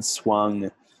me had swung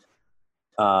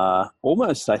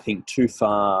almost, I think, too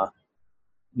far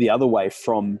the other way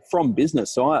from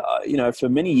business. So I for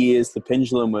many years, the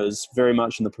pendulum was very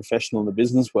much in the professional and the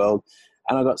business world.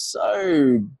 And I got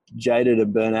so jaded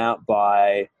and burnt out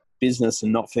by business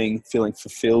and not feeling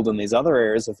fulfilled in these other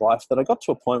areas of life that I got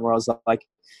to a point where I was like,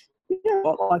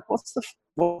 what's the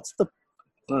I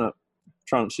don't know,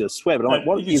 trying to swear, but I'm like,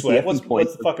 what is the effing point?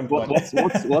 What's the fucking point?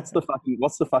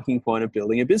 What's the fucking point of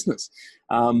building a business?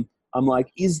 I'm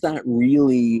like, is that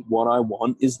really what I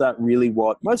want? Is that really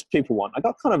what most people want? I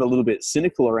got kind of a little bit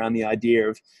cynical around the idea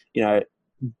of,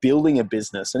 building a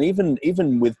business. And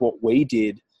even with what we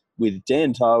did with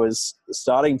Dent, I was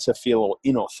starting to feel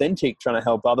inauthentic trying to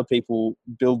help other people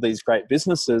build these great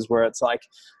businesses where it's like,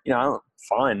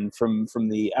 fine, from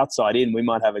the outside in, we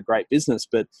might have a great business,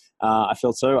 but I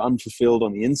felt so unfulfilled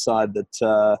on the inside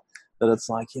that it's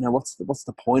like, what's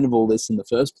the point of all this in the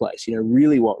first place?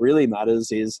 Really what really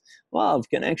matters is love,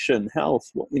 connection,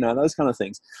 health, those kind of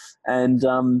things.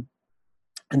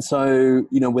 And so,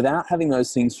 without having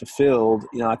those things fulfilled,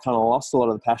 I kind of lost a lot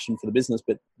of the passion for the business.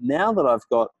 But now that I've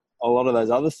got a lot of those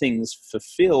other things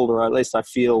fulfilled, or at least I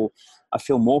feel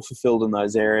more fulfilled in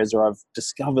those areas, or I've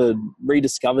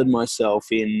rediscovered myself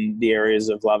in the areas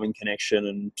of love and connection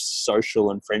and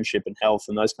social and friendship and health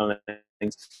and those kind of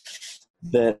things,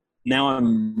 that now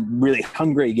I'm really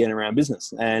hungry again around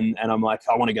business, and I'm like,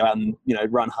 I want to go out and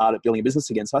run hard at building a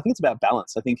business again. So I think it's about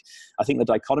balance. I think the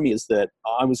dichotomy is that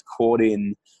I was caught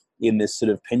in this sort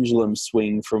of pendulum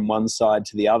swing from one side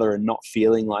to the other and not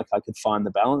feeling like I could find the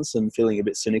balance, and feeling a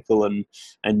bit cynical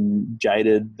and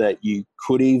jaded that you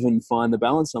could even find the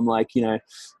balance. I'm like,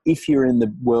 if you're in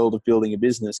the world of building a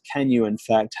business, can you in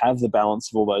fact have the balance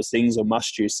of all those things, or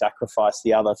must you sacrifice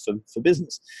the other for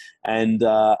business? And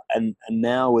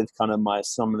now with kind of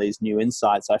some of these new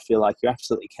insights, I feel like you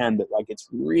absolutely can, but like it's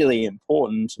really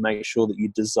important to make sure that you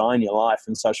design your life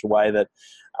in such a way that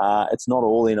it's not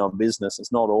all in on business,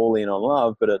 it's not all in on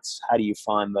love, but it's how do you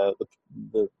find the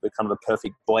kind of the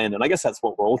perfect blend? And I guess that's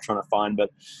what we're all trying to find.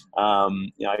 But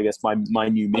I guess my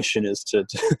new mission is to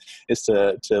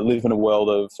live in a world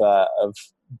of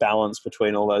balance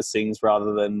between all those things,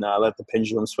 rather than let the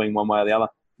pendulum swing one way or the other.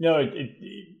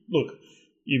 Look,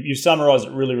 you summarized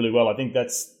it really, really well. I think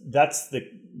that's the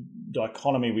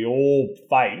dichotomy we all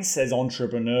face as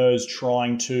entrepreneurs,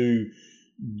 trying to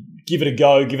give it a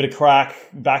go, give it a crack,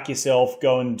 back yourself,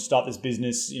 go and start this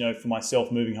business. For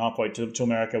myself, moving halfway to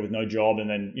America with no job, and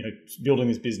then building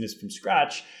this business from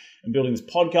scratch and building this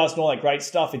podcast and all that great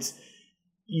stuff. It's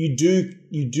you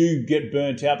do get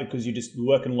burnt out because you're just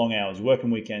working long hours, you're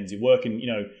working weekends, you're working.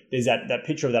 There's that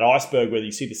picture of that iceberg where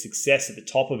you see the success at the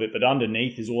top of it, but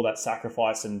underneath is all that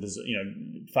sacrifice and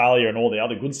failure and all the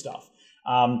other good stuff.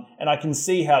 And I can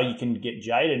see how you can get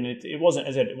jaded. And it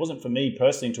wasn't for me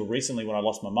personally until recently, when I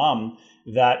lost my mum,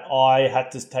 that I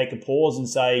had to take a pause and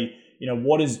say,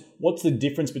 what's the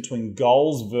difference between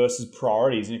goals versus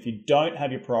priorities? And if you don't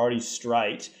have your priorities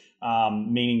straight,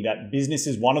 meaning that business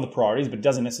is one of the priorities, but it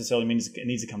doesn't necessarily mean it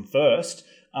needs to come first.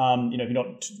 If you're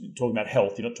not talking about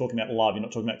health, you're not talking about love, you're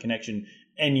not talking about connection,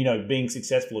 and being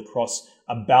successful across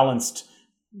a balanced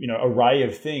array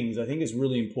of things, I think is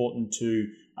really important to.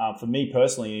 For me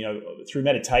personally, through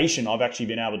meditation, I've actually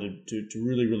been able to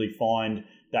really, really find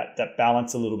that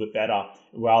balance a little bit better,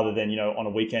 rather than, on a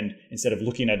weekend, instead of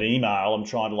looking at an email, I'm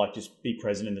trying to just be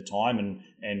present in the time and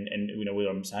whether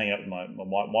I'm hanging out with my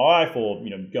wife, or,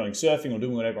 going surfing or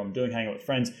doing whatever I'm doing, hanging out with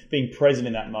friends, being present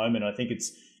in that moment. I think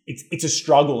it's a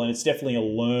struggle, and it's definitely a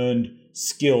learned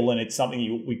skill, and it's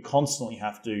something we constantly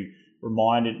have to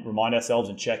remind ourselves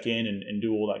and check in and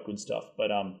do all that good stuff. But,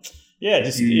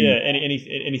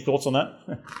 any thoughts on that?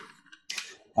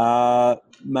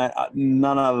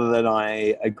 None other than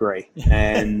I agree,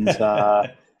 and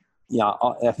yeah,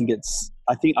 I think it's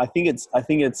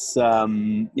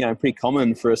pretty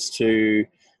common for us to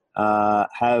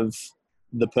have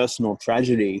the personal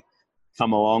tragedy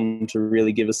come along to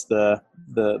really give us the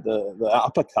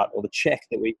uppercut or the check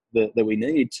that we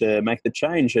need to make the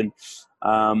change. And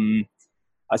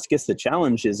I guess the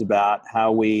challenge is about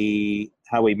how we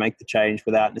make the change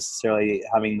without necessarily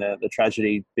having the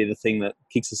tragedy be the thing that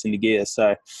kicks us into gear.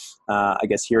 So I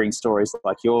guess hearing stories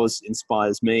like yours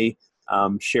inspires me.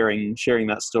 Sharing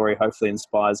that story hopefully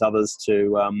inspires others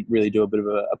to really do a bit of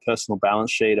a personal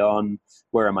balance sheet on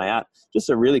where am I at. Just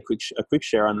a really quick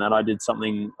share on that. I did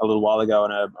something a little while ago,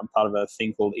 and I'm part of a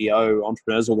thing called EO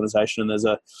Entrepreneurs Organization.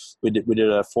 And we did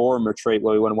a forum retreat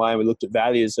where we went away and we looked at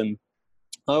values. And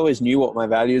I always knew what my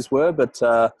values were, but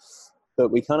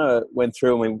we kind of went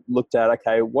through and we looked at,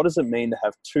 okay, what does it mean to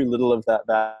have too little of that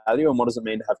value, and what does it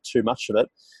mean to have too much of it?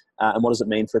 And what does it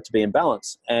mean for it to be in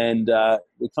balance? And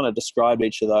we kind of described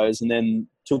each of those, and then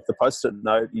took the Post-it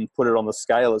note and put it on the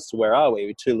scale as to where are we?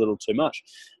 We're too little, too much.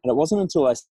 And it wasn't until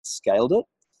I scaled it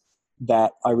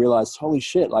that I realized, holy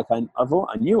shit, like I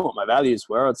knew what my values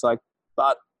were. It's like,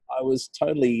 but I was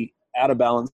totally out of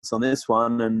balance on this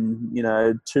one,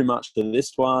 and too much to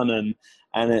this one, and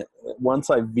once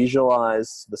I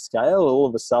visualized the scale, all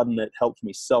of a sudden it helped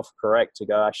me self-correct to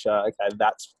go, actually, okay,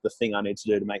 that's the thing I need to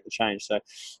do to make the change. So,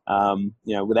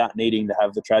 without needing to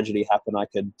have the tragedy happen, I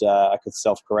could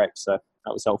self-correct. So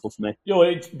that was helpful for me.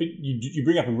 You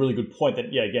bring up a really good point that,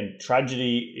 again,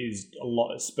 tragedy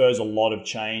spurs a lot of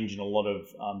change and a lot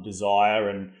of desire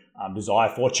and desire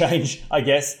for change, I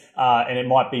guess. And it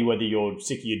might be whether you're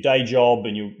sick of your day job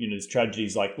and there's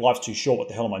tragedies like life's too short, what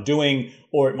the hell am I doing?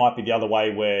 Or it might be the other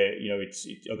way where,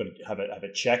 I've got to have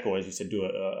a check, or as you said, do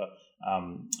a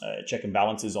check and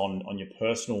balances on your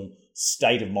personal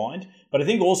state of mind. But I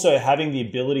think also having the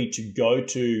ability to go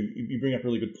to, you bring up a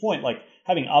really good point, like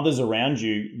having others around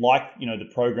you, like, the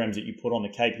programs that you put on, the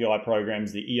KPI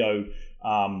programs, the EO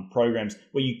programs,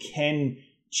 where you can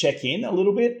check in a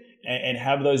little bit and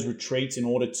have those retreats in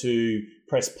order to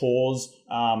press pause.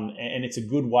 And it's a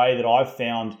good way that I've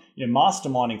found,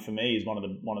 masterminding for me is one of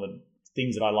the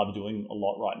things that I love doing a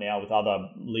lot right now with other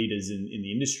leaders in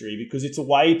the industry, because it's a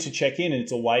way to check in and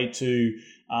it's a way to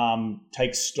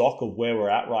take stock of where we're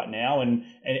at right now and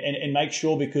make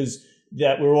sure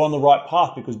that we're on the right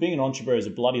path, because being an entrepreneur is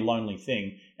a bloody lonely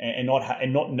thing, and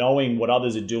not knowing what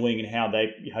others are doing and how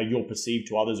you're perceived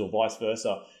to others or vice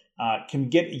versa can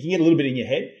get a little bit in your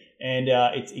head. And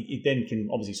it then can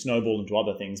obviously snowball into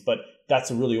other things. But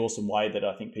that's a really awesome way that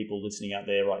I think people listening out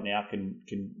there right now can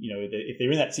if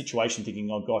they're in that situation thinking,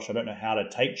 oh gosh, I don't know how to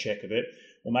take check of it,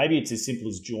 or maybe it's as simple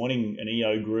as joining an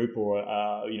EO group or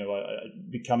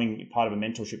becoming part of a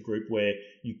mentorship group where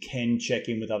you can check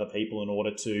in with other people in order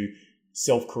to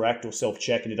self-correct or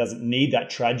self-check, and it doesn't need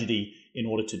that tragedy in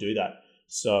order to do that.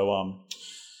 So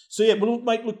yeah, well,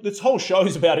 mate, look, this whole show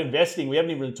is about investing. We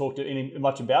haven't even really talked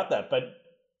much about that, but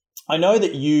I know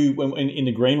that you, when in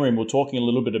the green room, we're talking a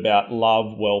little bit about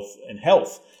love, wealth, and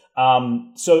health.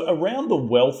 So around the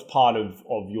wealth part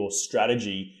of your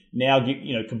strategy, now,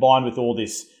 combined with all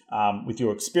this, with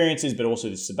your experiences, but also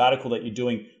the sabbatical that you're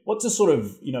doing, what's a sort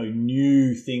of,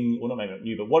 new thing, well, not maybe not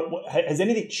new, but what has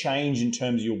anything changed in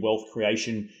terms of your wealth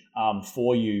creation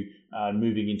for you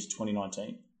moving into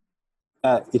 2019?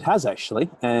 It has actually,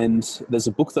 and there's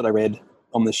a book that I read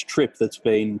on this trip that's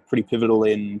been pretty pivotal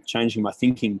in changing my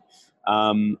thinking.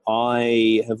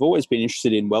 I have always been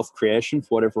interested in wealth creation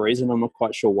for whatever reason. I'm not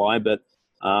quite sure why, but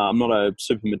I'm not a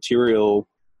super material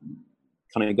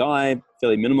kind of guy,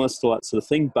 fairly minimalist, all that sort of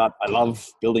thing. But I love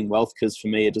building wealth because for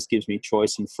me, it just gives me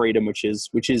choice and freedom, which is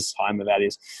high in my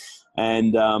values.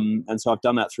 And so I've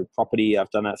done that through property.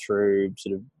 I've done that through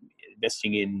sort of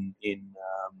investing in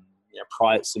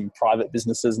some private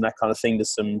businesses and that kind of thing, to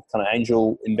some kind of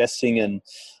angel investing, and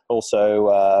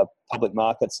also public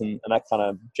markets and that kind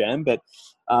of jam. But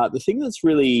the thing that's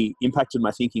really impacted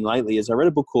my thinking lately is I read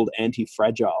a book called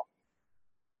Anti-Fragile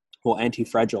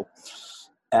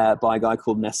by a guy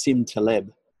called Nassim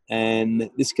Taleb. And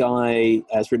this guy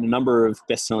has written a number of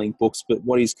best-selling books, but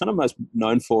what he's kind of most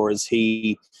known for is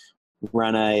he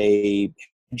ran a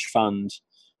hedge fund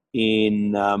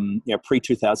in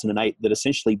pre-2008 that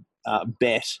essentially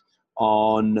bet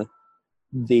on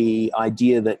the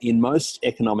idea that in most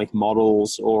economic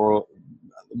models, or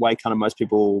the way kind of most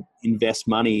people invest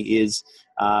money is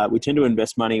we tend to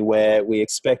invest money where we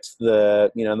expect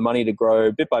the money to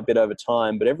grow bit by bit over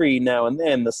time, but every now and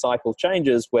then the cycle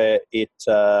changes where it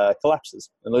collapses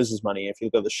and loses money. If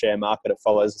you look at the share market, it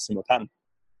follows a similar pattern.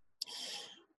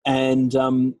 And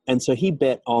so he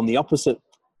bet on the opposite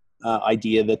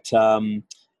idea that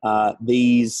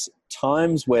these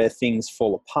times where things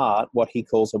fall apart, what he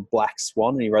calls a black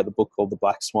swan, and he wrote the book called The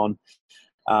Black Swan,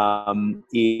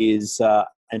 is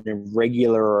an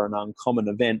irregular or an uncommon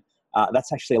event.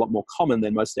 That's actually a lot more common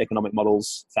than most economic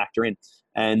models factor in.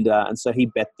 And so he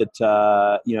bet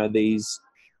that these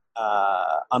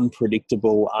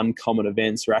unpredictable, uncommon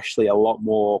events are actually a lot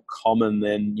more common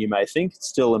than you may think. It's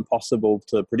still impossible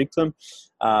to predict them,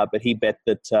 but he bet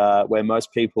that where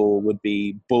most people would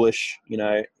be bullish,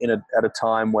 at a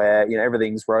time where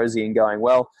everything's rosy and going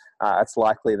well, it's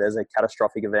likely there's a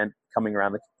catastrophic event coming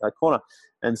around the corner.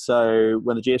 And so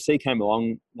when the GFC came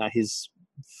along, his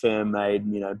firm made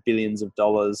billions of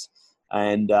dollars,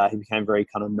 and he became very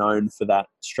kind of known for that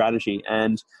strategy.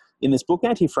 And in this book,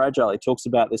 Anti-Fragile, he talks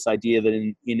about this idea that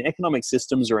in economic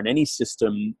systems or in any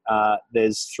system,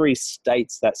 there's three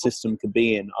states that system could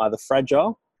be in. Either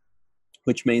fragile,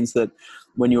 which means that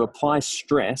when you apply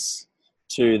stress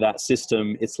to that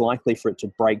system, it's likely for it to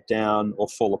break down or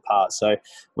fall apart. So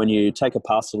when you take a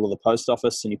parcel to the post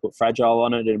office and you put fragile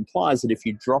on it, it implies that if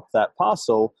you drop that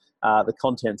parcel, the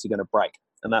contents are going to break.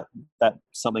 And that's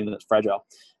something that's fragile.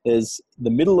 There's the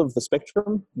middle of the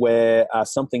spectrum where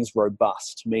something's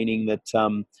robust, meaning that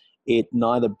it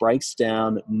neither breaks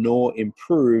down nor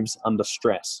improves under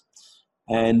stress.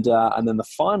 And then the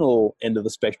final end of the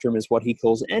spectrum is what he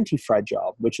calls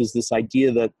anti-fragile, which is this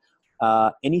idea that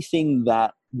anything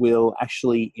that will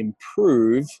actually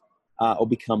improve or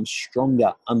become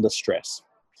stronger under stress.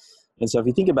 And so if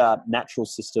you think about natural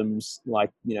systems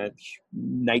like,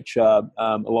 nature,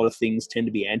 a lot of things tend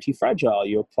to be anti-fragile.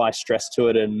 You apply stress to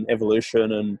it, and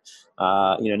evolution and,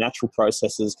 natural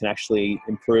processes can actually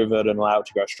improve it and allow it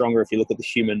to grow stronger. If you look at the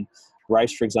human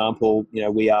race, for example,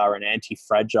 we are an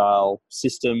anti-fragile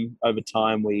system. Over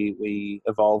time, we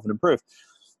evolve and improve.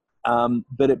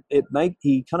 But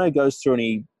he kind of goes through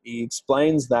and he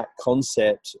explains that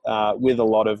concept with a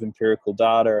lot of empirical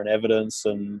data and evidence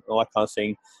and all that kind of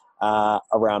thing.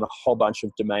 Around a whole bunch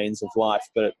of domains of life.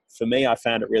 But for me, I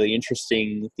found it really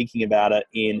interesting thinking about it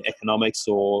in economics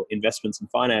or investments and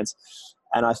finance.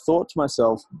 And I thought to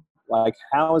myself,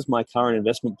 how is my current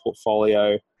investment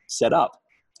portfolio set up?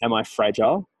 Am I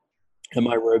fragile? Am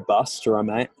I robust? Or am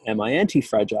I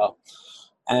anti-fragile?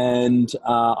 And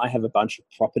I have a bunch of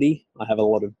property. I have a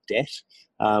lot of debt,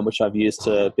 which I've used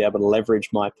to be able to leverage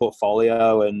my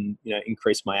portfolio and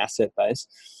increase my asset base.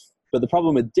 But the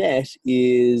problem with debt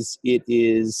is it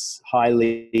is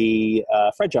highly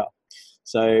fragile.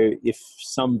 So if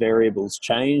some variables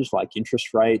change, like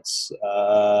interest rates,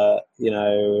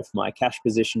 if my cash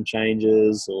position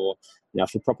changes, or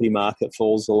if the property market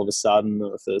falls all of a sudden,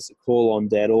 or if there's a call on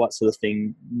debt, all that sort of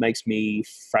thing makes me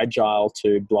fragile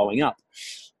to blowing up.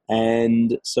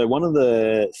 And so one of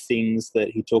the things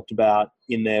that he talked about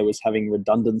in there was having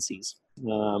redundancies,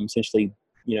 essentially,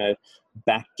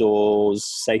 backdoors,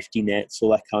 safety nets, all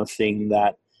that kind of thing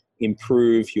that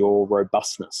improve your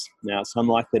robustness. Now, it's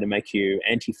unlikely to make you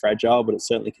anti-fragile, but it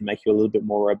certainly can make you a little bit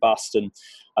more robust. And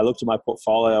I looked at my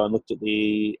portfolio and looked at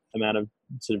the amount of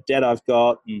sort of debt I've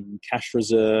got and cash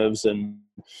reserves, and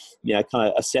kind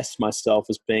of assessed myself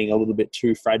as being a little bit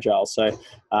too fragile. So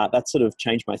that sort of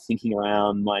changed my thinking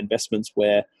around my investments,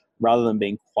 where rather than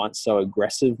being quite so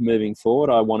aggressive moving forward,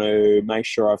 I want to make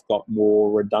sure I've got more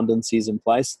redundancies in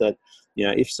place that,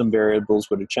 if some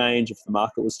variables were to change, if the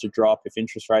market was to drop, if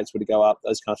interest rates were to go up,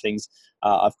 those kind of things,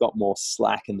 I've got more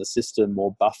slack in the system,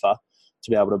 more buffer to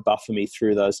be able to buffer me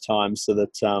through those times so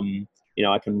that,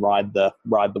 I can ride the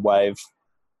wave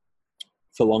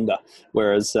for longer.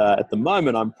 Whereas at the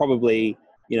moment, I'm probably,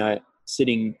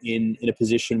 sitting in a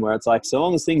position where it's like, so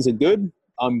long as things are good,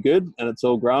 I'm good, and it's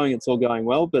all growing, it's all going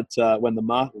well. But when the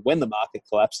market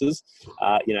collapses,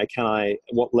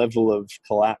 what level of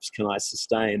collapse can I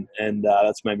sustain? And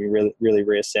that's made me really, really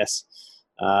reassess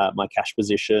my cash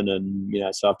position,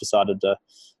 and so I've decided to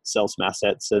sell some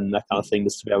assets and that kind of thing,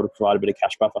 just to be able to provide a bit of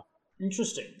cash buffer.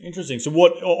 Interesting. So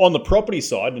what on the property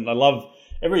side, and I love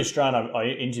every Australian I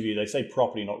interview, they say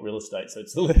property, not real estate. So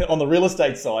it's on the real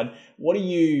estate side. What are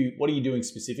you doing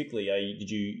specifically?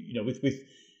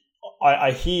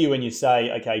 I hear you when you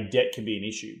say, okay, debt can be an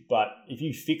issue, but if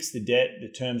you fix the debt, the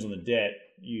terms on the debt,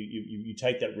 you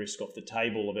take that risk off the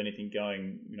table of anything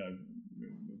going,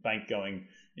 bank going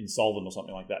insolvent or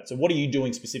something like that. So what are you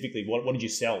doing specifically? What did you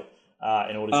sell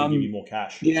in order to give you more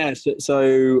cash? Yeah,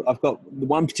 so I've got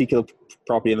one particular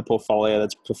property in the portfolio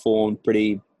that's performed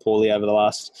pretty poorly over the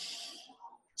last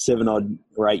 7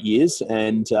 or 8 years,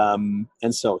 and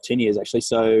so 10 years actually.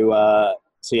 So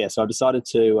I decided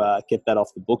to get that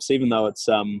off the books, even though it's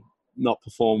not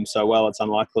perform so well, it's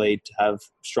unlikely to have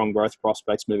strong growth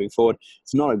prospects moving forward.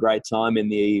 It's not a great time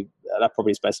that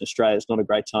property is based in Australia. It's not a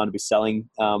great time to be selling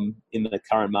in the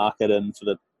current market and for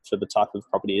the type of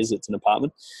property it's an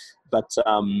apartment. But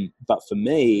for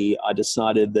me, I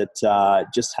decided that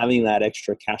just having that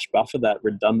extra cash buffer, that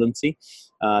redundancy,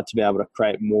 to be able to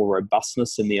create more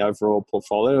robustness in the overall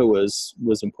portfolio was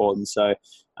important. So,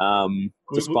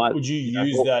 would you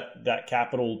use that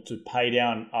capital to pay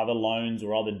down other loans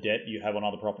or other debt you have on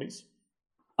other properties?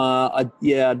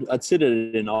 I'd sit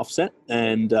it in offset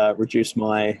and reduce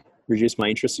my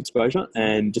interest exposure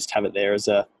and just have it there as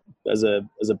a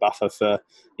buffer for,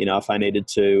 if I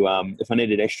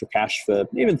needed extra cash for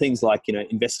even things like,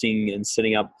 investing and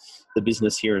setting up the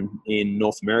business here in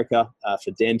North America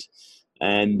for Dent.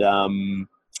 And so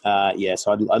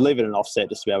I'd leave it in offset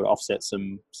just to be able to offset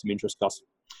some interest costs.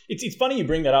 It's funny you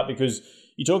bring that up because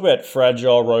you talk about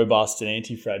fragile, robust, and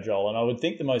anti-fragile, and I would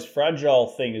think the most fragile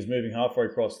thing is moving halfway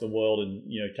across the world and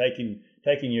taking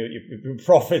your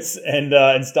profits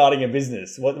and starting a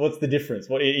business. What's the difference?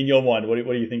 What in your mind? What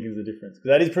do you think is the difference? Because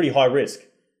that is pretty high risk.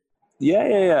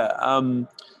 Yeah.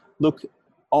 Look,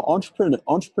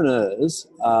 entrepreneurs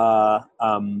are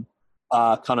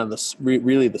kind of the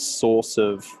source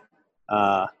of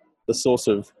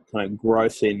kind of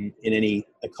growth in any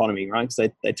economy, right? Because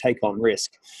they take on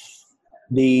risk.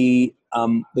 The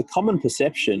common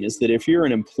perception is that if you're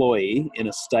an employee in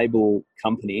a stable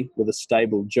company with a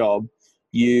stable job,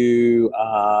 you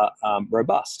are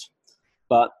robust.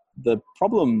 But the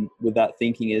problem with that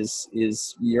thinking is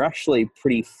you're actually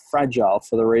pretty fragile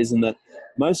for the reason that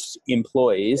most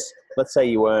employees, let's say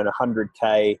you earn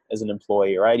 100K as an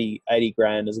employee or 80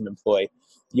 grand as an employee,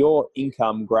 your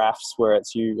income graphs where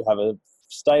you have a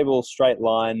stable straight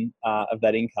line of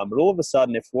that income. But all of a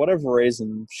sudden, if for whatever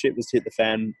reason shit was to hit the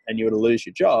fan and you were to lose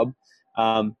your job,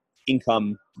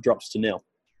 income drops to nil.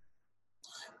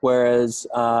 Whereas,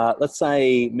 let's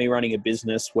say me running a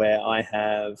business where I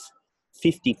have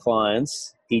 50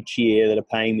 clients each year that are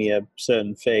paying me a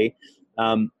certain fee.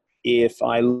 If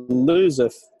I lose a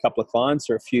couple of clients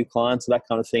or a few clients or that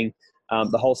kind of thing,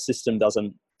 the whole system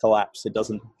doesn't collapse. It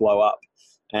doesn't blow up.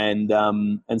 And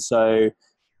so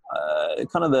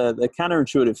kind of the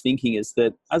counterintuitive thinking is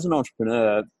that as an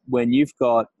entrepreneur, when you've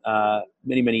got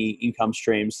many income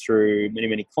streams through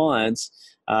many clients,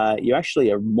 you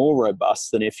actually are more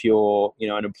robust than if you're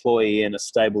an employee in a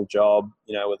stable job,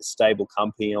 with a stable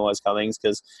company and all those kind of things,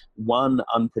 because one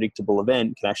unpredictable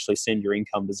event can actually send your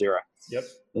income to zero. Yep.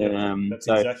 That's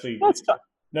exactly.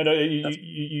 No,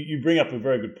 you bring up a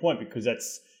very good point, because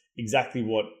that's exactly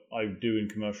what I do in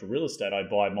commercial real estate. I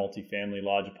buy multifamily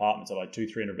large apartments. I buy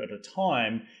 200-300 at a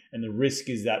time. And the risk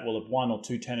is that, well, if one or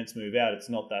two tenants move out, it's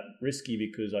not that risky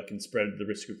because I can spread the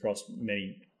risk across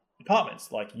many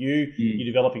apartments. Like you're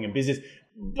developing a business,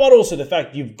 but also the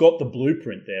fact you've got the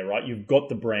blueprint there, right? You've got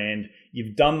the brand,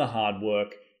 you've done the hard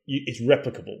work. It's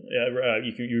replicable.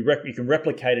 You can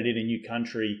replicate it in a new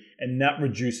country, and that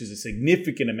reduces a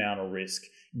significant amount of risk,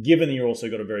 given that you've also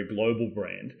got a very global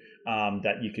brand,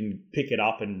 that you can pick it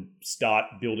up and start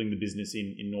building the business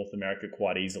in North America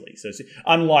quite easily. So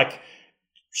unlike,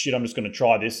 I'm just going to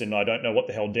try this and I don't know what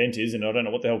the hell Dent is and I don't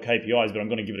know what the hell KPI is, but I'm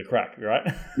going to give it a crack, right?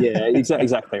 Yeah,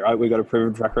 exactly, right? We've got a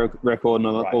proven track record and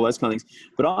all those kind of things.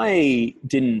 But I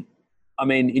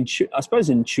suppose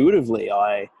intuitively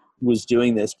I was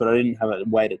doing this, but I didn't have a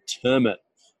way to term it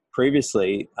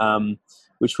previously,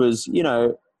 which was,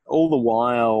 all the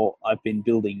while I've been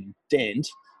building Dent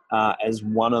as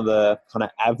one of the kind of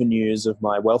avenues of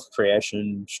my wealth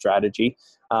creation strategy.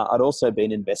 I'd also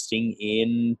been investing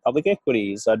in public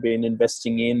equities. I'd been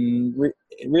investing in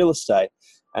real estate.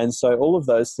 And so all of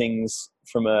those things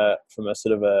from a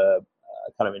sort of a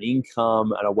kind of an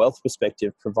income and a wealth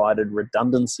perspective provided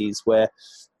redundancies where,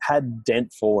 had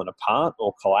Dent fallen apart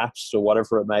or collapsed or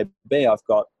whatever it may be, I've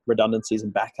got redundancies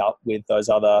and backup with those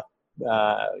other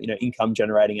income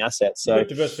generating assets. So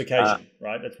diversification,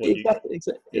 right? That's what exactly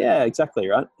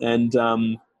right. And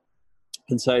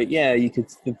so you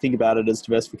could think about it as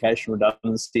diversification,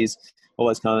 redundancies, all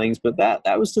those kind of things. But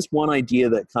that was just one idea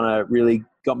that kind of really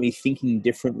got me thinking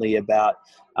differently about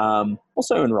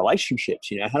also in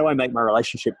relationships. How do I make my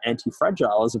relationship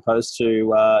anti-fragile as opposed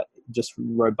to just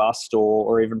robust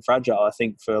or even fragile? I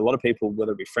think for a lot of people,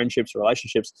 whether it be friendships or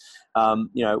relationships,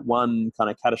 one kind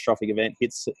of catastrophic event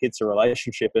hits a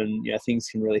relationship and things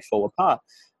can really fall apart.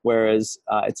 Whereas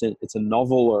it's a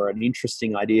novel or an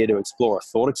interesting idea to explore, a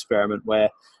thought experiment where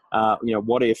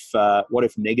what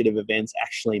if negative events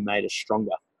actually made us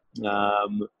stronger,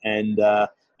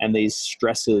 and these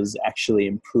stresses actually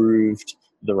improved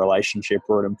the relationship,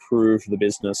 or it improve the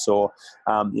business, or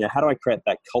how do I create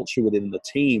that culture within the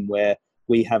team where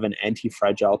we have an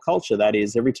anti-fragile culture? That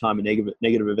is, every time a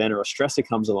negative event or a stressor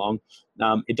comes along,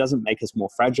 it doesn't make us more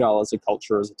fragile as a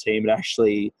culture, as a team. It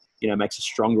actually makes us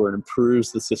stronger and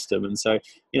improves the system. And so,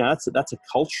 that's a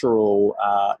cultural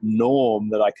norm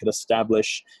that I could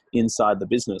establish inside the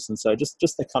business. And so just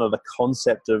the kind of the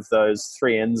concept of those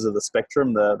three ends of the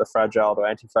spectrum, the fragile to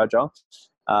anti-fragile,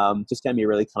 just gave me a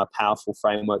really kind of powerful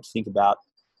framework to think about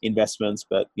investments,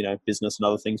 but, business and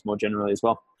other things more generally as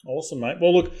well. Awesome, mate.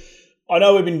 Well, look, I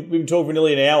know we've been talking for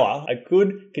nearly an hour. I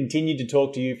could continue to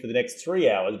talk to you for the next 3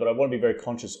 hours, but I want to be very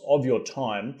conscious of your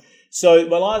time. So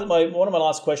one of my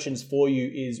last questions for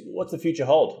you is, what's the future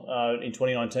hold in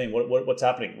 2019? What's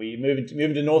happening? Were you moving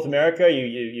to North America?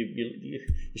 You're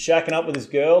shacking up with this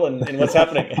girl, and what's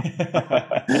happening?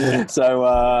 So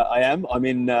I am. I'm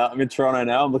in Toronto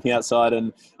now. I'm looking outside,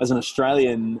 and as an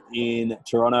Australian in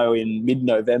Toronto in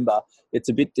mid-November, it's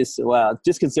a bit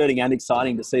disconcerting and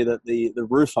exciting to see that the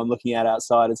roof I'm looking at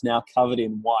outside is now covered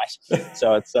in white.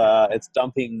 So it's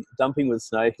dumping with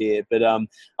snow here. But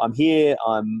I'm here.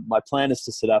 My plan is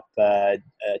to set up a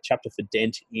chapter for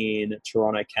Dent in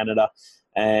Toronto, Canada,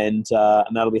 and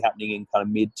that'll be happening in kind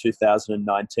of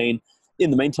mid-2019.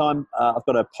 In the meantime, I've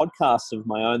got a podcast of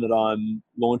my own that I'm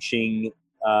launching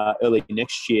early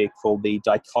next year called the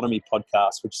Dichotomy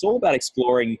Podcast, which is all about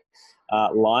exploring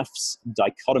life's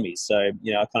dichotomies. So, I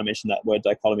kind of mentioned that word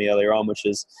dichotomy earlier on, which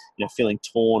is, feeling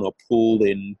torn or pulled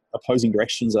in opposing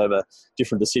directions over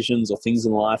different decisions or things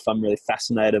in life. I'm really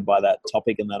fascinated by that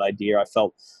topic and that idea. I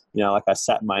felt, like I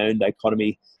sat in my own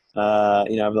dichotomy,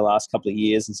 over the last couple of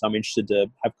years. And so I'm interested to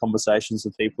have conversations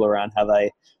with people around how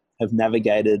they have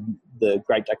navigated the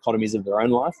great dichotomies of their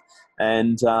own life.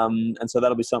 And so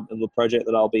that'll be a project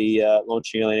that I'll be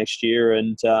launching early next year.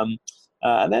 And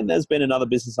then there's been another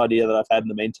business idea that I've had in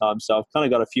the meantime. So I've kind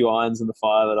of got a few irons in the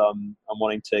fire that I'm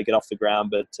wanting to get off the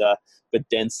ground, but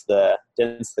Dent's the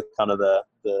kind of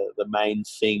the main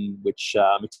thing, which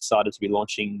I'm excited to be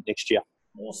launching next year.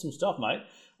 Awesome stuff, mate.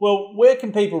 Well, where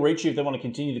can people reach you if they want to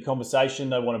continue the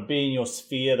conversation? They want to be in your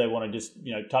sphere. They want to just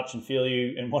touch and feel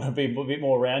you and want to be a bit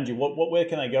more around you. Where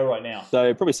can they go right now?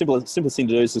 So probably simplest thing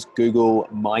to do is just Google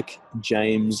Mike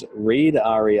James Reid,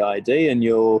 R-E-I-D, and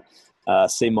you'll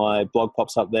see my blog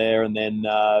pops up there, and then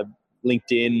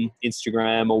LinkedIn,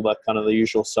 Instagram, all that kind of the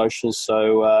usual socials.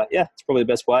 So it's probably the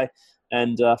best way.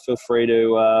 And feel free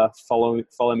to follow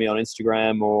me on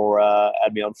Instagram or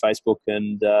add me on Facebook,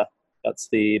 and that's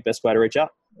the best way to reach out.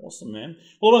 Awesome, man.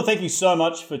 Well, I want to thank you so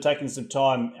much for taking some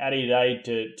time out of your day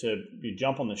to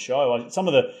jump on the show. Some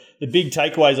of the big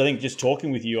takeaways, I think, just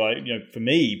talking with you, for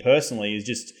me personally, is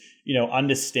just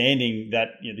understanding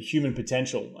that the human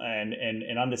potential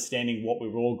and understanding what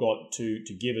we've all got to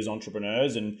give as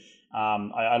entrepreneurs. And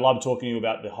I love talking to you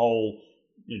about the whole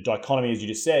dichotomy, as you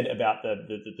just said, about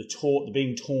the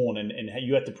being torn, and how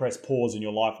you have to press pause in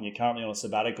your life, and you're currently on a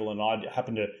sabbatical. And I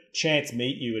happened to chance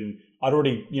meet you, and I'd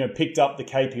already picked up the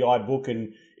KPI book,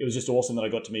 and it was just awesome that I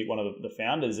got to meet one of the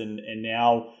founders. And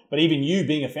now, but even you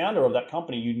being a founder of that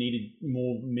company, you needed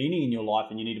more meaning in your life,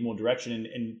 and you needed more direction,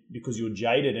 and because you were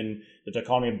jaded and the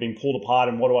dichotomy had been pulled apart,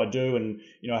 and what do I do? And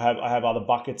I have other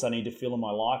buckets I need to fill in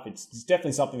my life. It's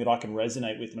definitely something that I can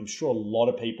resonate with, and I'm sure a lot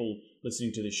of people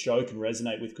listening to this show can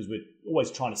resonate with, because we're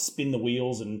always trying to spin the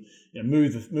wheels and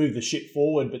move the shit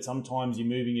forward, but sometimes you're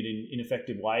moving it in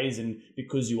ineffective ways, and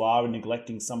because you are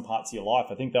neglecting some parts of your life.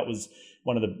 I think that was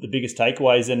one of the biggest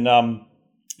takeaways. And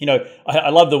I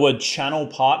love the word channel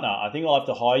partner. I think I'll have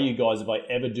to hire you guys if I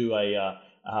ever do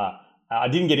I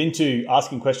didn't get into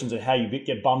asking questions on how you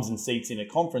get bums and seats in a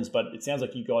conference, but it sounds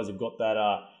like you guys have got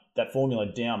that formula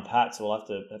down pat. So I'll have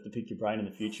to pick your brain in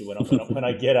the future when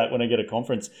I get a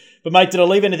conference. But mate, did I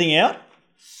leave anything out?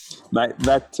 Mate,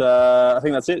 I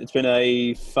think that's it. It's been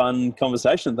a fun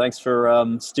conversation. Thanks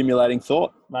for stimulating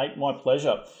thought. Mate, my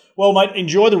pleasure. Well, mate,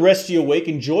 enjoy the rest of your week.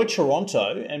 Enjoy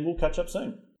Toronto, and we'll catch up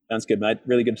soon. Sounds good, mate.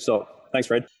 Really good to talk. Thanks,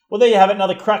 Fred. Well, there you have it.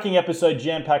 Another cracking episode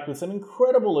jam-packed with some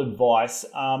incredible advice.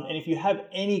 And if you have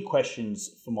any questions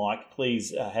for Mike,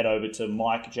 please head over to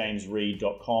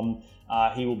mikejamesreid.com.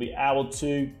 He will be able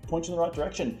to point you in the right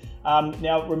direction.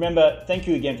 Now, remember, thank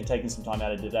you again for taking some time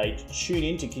out of the day to tune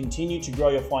in to continue to grow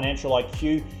your financial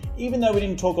IQ. Even though we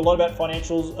didn't talk a lot about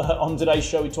financials on today's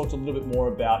show, we talked a little bit more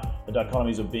about the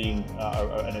dichotomies of being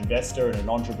an investor and an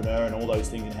entrepreneur and all those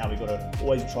things, and how we've got to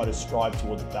always try to strive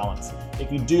towards a balance.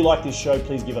 If you do like this show,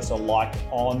 please give us a like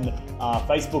on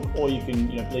Facebook, or you can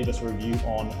leave us a review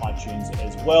on iTunes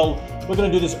as well. We're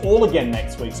going to do this all again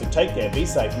next week, so take care, be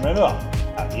safe, remember,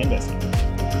 happy investing.